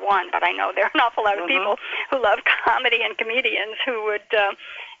number one, but I know there are an awful lot of people who love comedy and comedians who would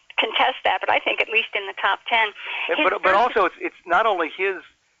contest that, but I think at least in the top 10. But also, it's not only his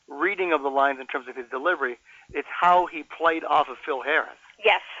reading of the lines in terms of his delivery, it's how he played off of Phil Harris.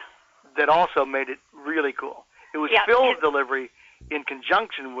 Yes. That also made it really cool. It was Phil's delivery in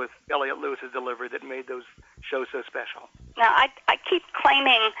conjunction with Elliot Lewis's delivery that made those shows so special. Now, I keep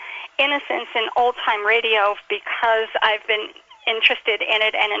claiming innocence in old-time radio because I've been interested in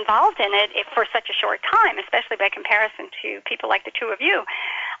it and involved in it for such a short time, especially by comparison to people like the two of you.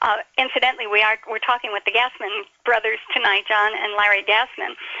 Incidentally, we're talking with the Gassman brothers tonight, John and Larry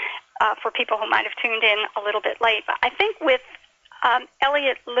Gassman, for people who might have tuned in a little bit late. But I think with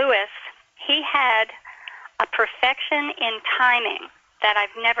Elliot Lewis, he had a perfection in timing that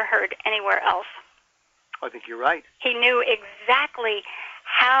I've never heard anywhere else. I think you're right. He knew exactly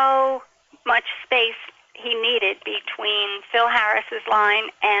how much space he needed between Phil Harris's line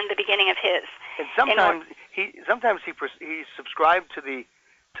and the beginning of his. And sometimes he subscribed to the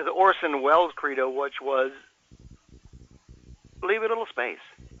Orson Welles credo, which was leave a little space.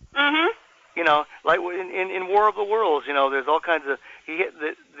 Like in War of the Worlds, there's all kinds of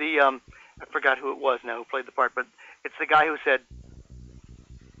I forgot who it was now who played the part, but it's the guy who said,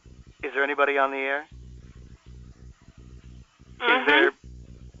 "Is there anybody on the air? Is there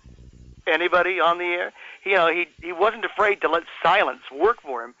anybody on the air?" He wasn't afraid to let silence work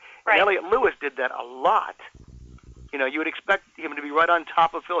for him. Right. And Elliot Lewis did that a lot. You would expect him to be right on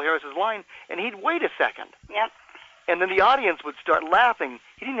top of Phil Harris's line, and he'd wait a second. Yep. And then the audience would start laughing.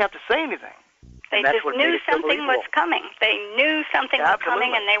 He didn't have to say anything. They just knew something was coming. They knew something was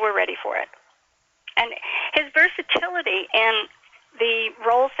coming, and they were ready for it. And his versatility in the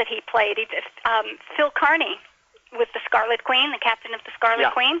roles that he played, Phil Carney with the Scarlet Queen, the captain of the Scarlet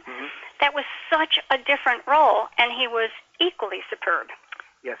Yeah. Queen. Mhm. That was such a different role, and he was equally superb.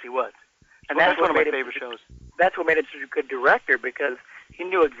 Yes, he was. And Well, that's one of my made him- favorite shows. That's what made him such a good director, because he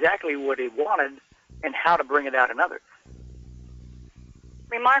knew exactly what he wanted and how to bring it out in others.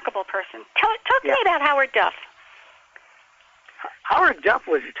 Remarkable person. Talk to Yeah. me about Howard Duff. Howard Duff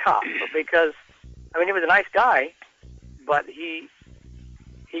was tough because, I mean, he was a nice guy, but he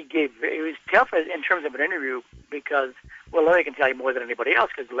was tough in terms of an interview because, well, Larry can tell you more than anybody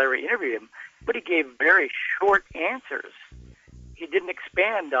else because Larry interviewed him, but he gave very short answers. He didn't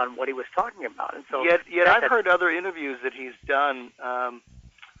expand on what he was talking about, and so Yet I've heard other interviews that he's done.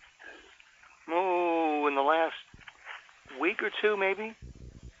 In the last week or two, maybe.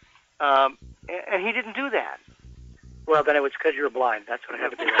 And he didn't do that. Well, then it was because you were blind. That's what it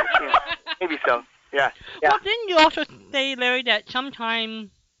had to be. Yeah, maybe so. Yeah. Well, didn't you also say, Larry, that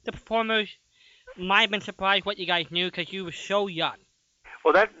sometimes the performers might have been surprised what you guys knew because you were so young?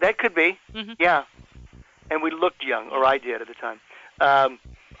 Well, that could be. Mhm. Yeah. And we looked young, or I did at the time.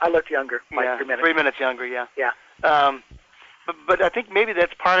 I looked younger, like yeah, 3 minutes. 3 minutes younger. Yeah. Yeah. But I think maybe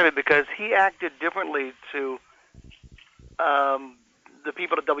that's part of it because he acted differently to the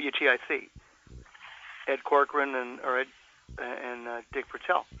people at WTIC, Ed Corcoran and Dick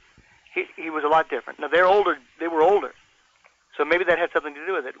Pertell. He was a lot different. Now they're older. They were older, so maybe that had something to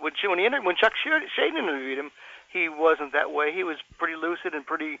do with it. When Chuck Shade interviewed him, he wasn't that way. He was pretty lucid and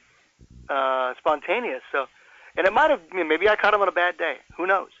pretty spontaneous. So, and it might have maybe I caught him on a bad day. Who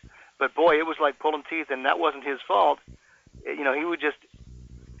knows? But boy, it was like pulling teeth, and that wasn't his fault. You know, he would just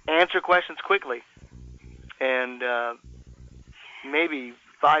answer questions quickly, and maybe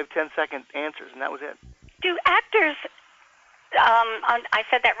 5-10 second answers, and that was it. Do actors, I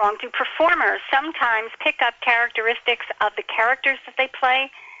said that wrong, do performers sometimes pick up characteristics of the characters that they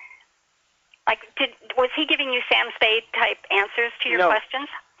play? Like, was he giving you Sam Spade type answers to your No. questions?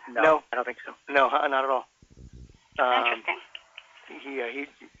 No, I don't think so. No, not at all. Interesting.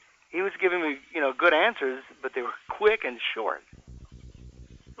 He was giving me good answers, but they were quick and short.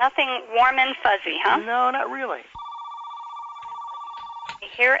 Nothing warm and fuzzy, huh? No, not really. I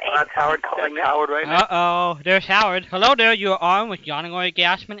hear a That's Howard calling That's now. Howard right now. Uh-oh, there's Howard. Hello there, you are on with John and Lori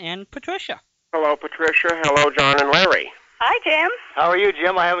Gassman and Patricia. Hello, Patricia. Hello, John and Larry. Hi, Jim. How are you,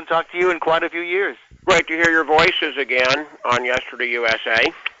 Jim? I haven't talked to you in quite a few years. Great to hear your voices again on Yesterday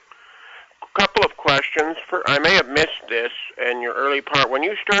USA. Couple of questions. I may have missed this in your early part. When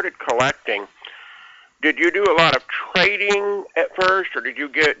you started collecting, did you do a lot of trading at first, or did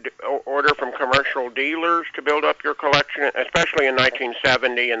you order from commercial dealers to build up your collection, especially in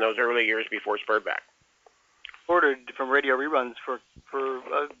 1970 and those early years before Spurback? Ordered from radio reruns for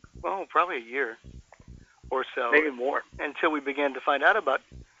probably a year or so. Maybe more. Until we began to find out about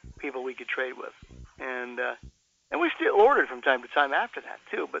people we could trade with. And we still ordered from time to time after that,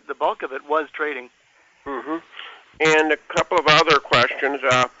 too, but the bulk of it was trading. Mm-hmm. And a couple of other questions.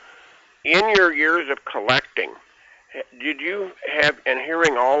 In your years of collecting, did you have, and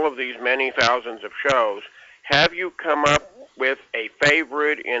hearing all of these many thousands of shows, have you come up with a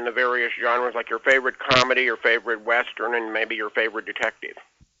favorite in the various genres, like your favorite comedy, your favorite Western, and maybe your favorite detective?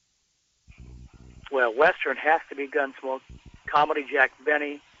 Well, Western has to be Gunsmoke, comedy Jack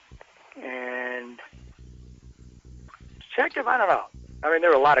Benny, and detective, I don't know. I mean,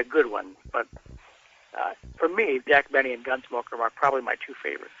 there are a lot of good ones, but for me, Jack Benny and Gunsmoke are probably my two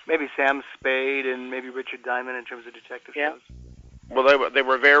favorites. Maybe Sam Spade and maybe Richard Diamond in terms of detective shows. Well, they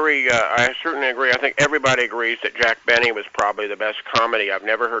were very, I certainly agree. I think everybody agrees that Jack Benny was probably the best comedy. I've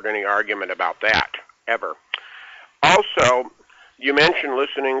never heard any argument about that, ever. Also, you mentioned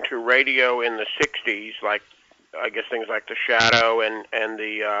listening to radio in the 60s, like, I guess things like The Shadow and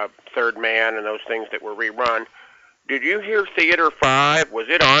the Third Man and those things that were rerun. Did you hear Theater 5? Was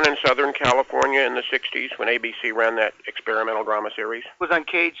it on in Southern California in the 60s when ABC ran that experimental drama series? It was on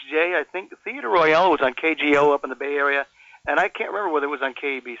KHJ. I think Theater Royale was on KGO up in the Bay Area, and I can't remember whether it was on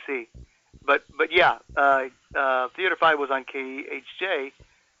KABC. But yeah, Theater 5 was on KHJ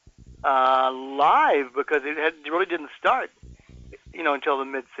live because it really didn't start, until the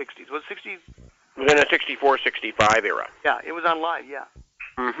mid-60s. Was it 60? It was in the 64, 65 era. Yeah, it was on live, yeah.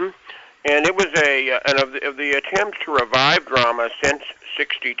 Mm-hmm. And it was and of the attempts to revive drama since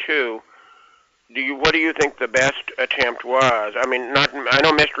 '62. What do you think the best attempt was? I mean, I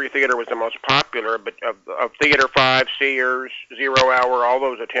know Mystery Theater was the most popular, but of Theater 5, Sears, Zero Hour, all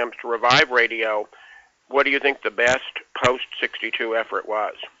those attempts to revive radio, what do you think the best post '62 effort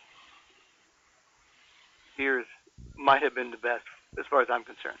was? Sears might have been the best, as far as I'm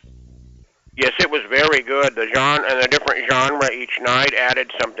concerned. Yes, it was very good. The genre and a different genre each night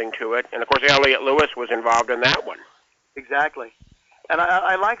added something to it, and of course Elliot Lewis was involved in that one. Exactly. And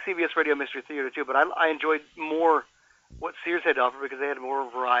I like CBS Radio Mystery Theater too, but I enjoyed more what Sears had to offer because they had more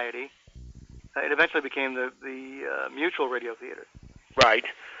variety. It eventually became the Mutual Radio Theater. Right.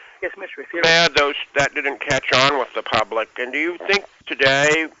 Yes, Mystery Theater. Bad that didn't catch on with the public. And do you think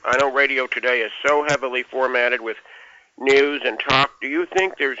today, I know radio today is so heavily formatted with news and talk, do you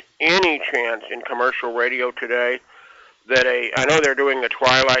think there's any chance in commercial radio today that I know they're doing the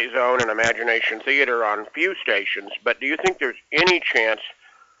Twilight Zone and Imagination Theater on few stations, but do you think there's any chance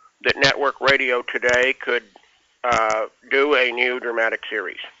that network radio today could do a new dramatic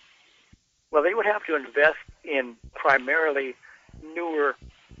series? Well, they would have to invest in primarily newer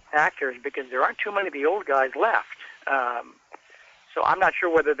actors because there aren't too many of the old guys left. So I'm not sure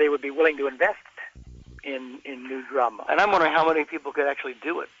whether they would be willing to invest in new drama. And I'm wondering how many people could actually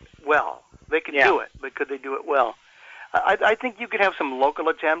do it well. They could do it, but could they do it well? I think you could have some local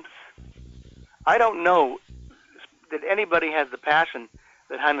attempts. I don't know that anybody has the passion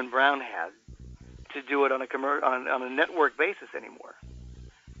that Hyman Brown has to do it on a network basis anymore.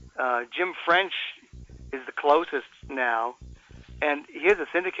 Jim French is the closest now, and his is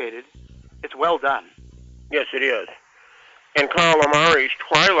syndicated. It's well done. Yes, it is. And Carl Amari's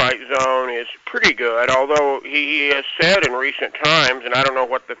Twilight Zone is pretty good, although he has said in recent times, and I don't know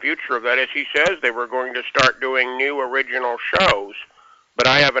what the future of that is, he says they were going to start doing new original shows, but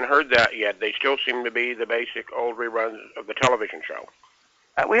I haven't heard that yet. They still seem to be the basic old reruns of the television show.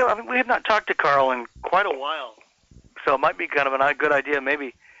 We have not talked to Carl in quite a while, so it might be kind of a good idea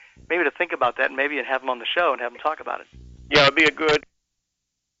maybe to think about that and maybe have him on the show and have him talk about it. Yeah, it'd be a good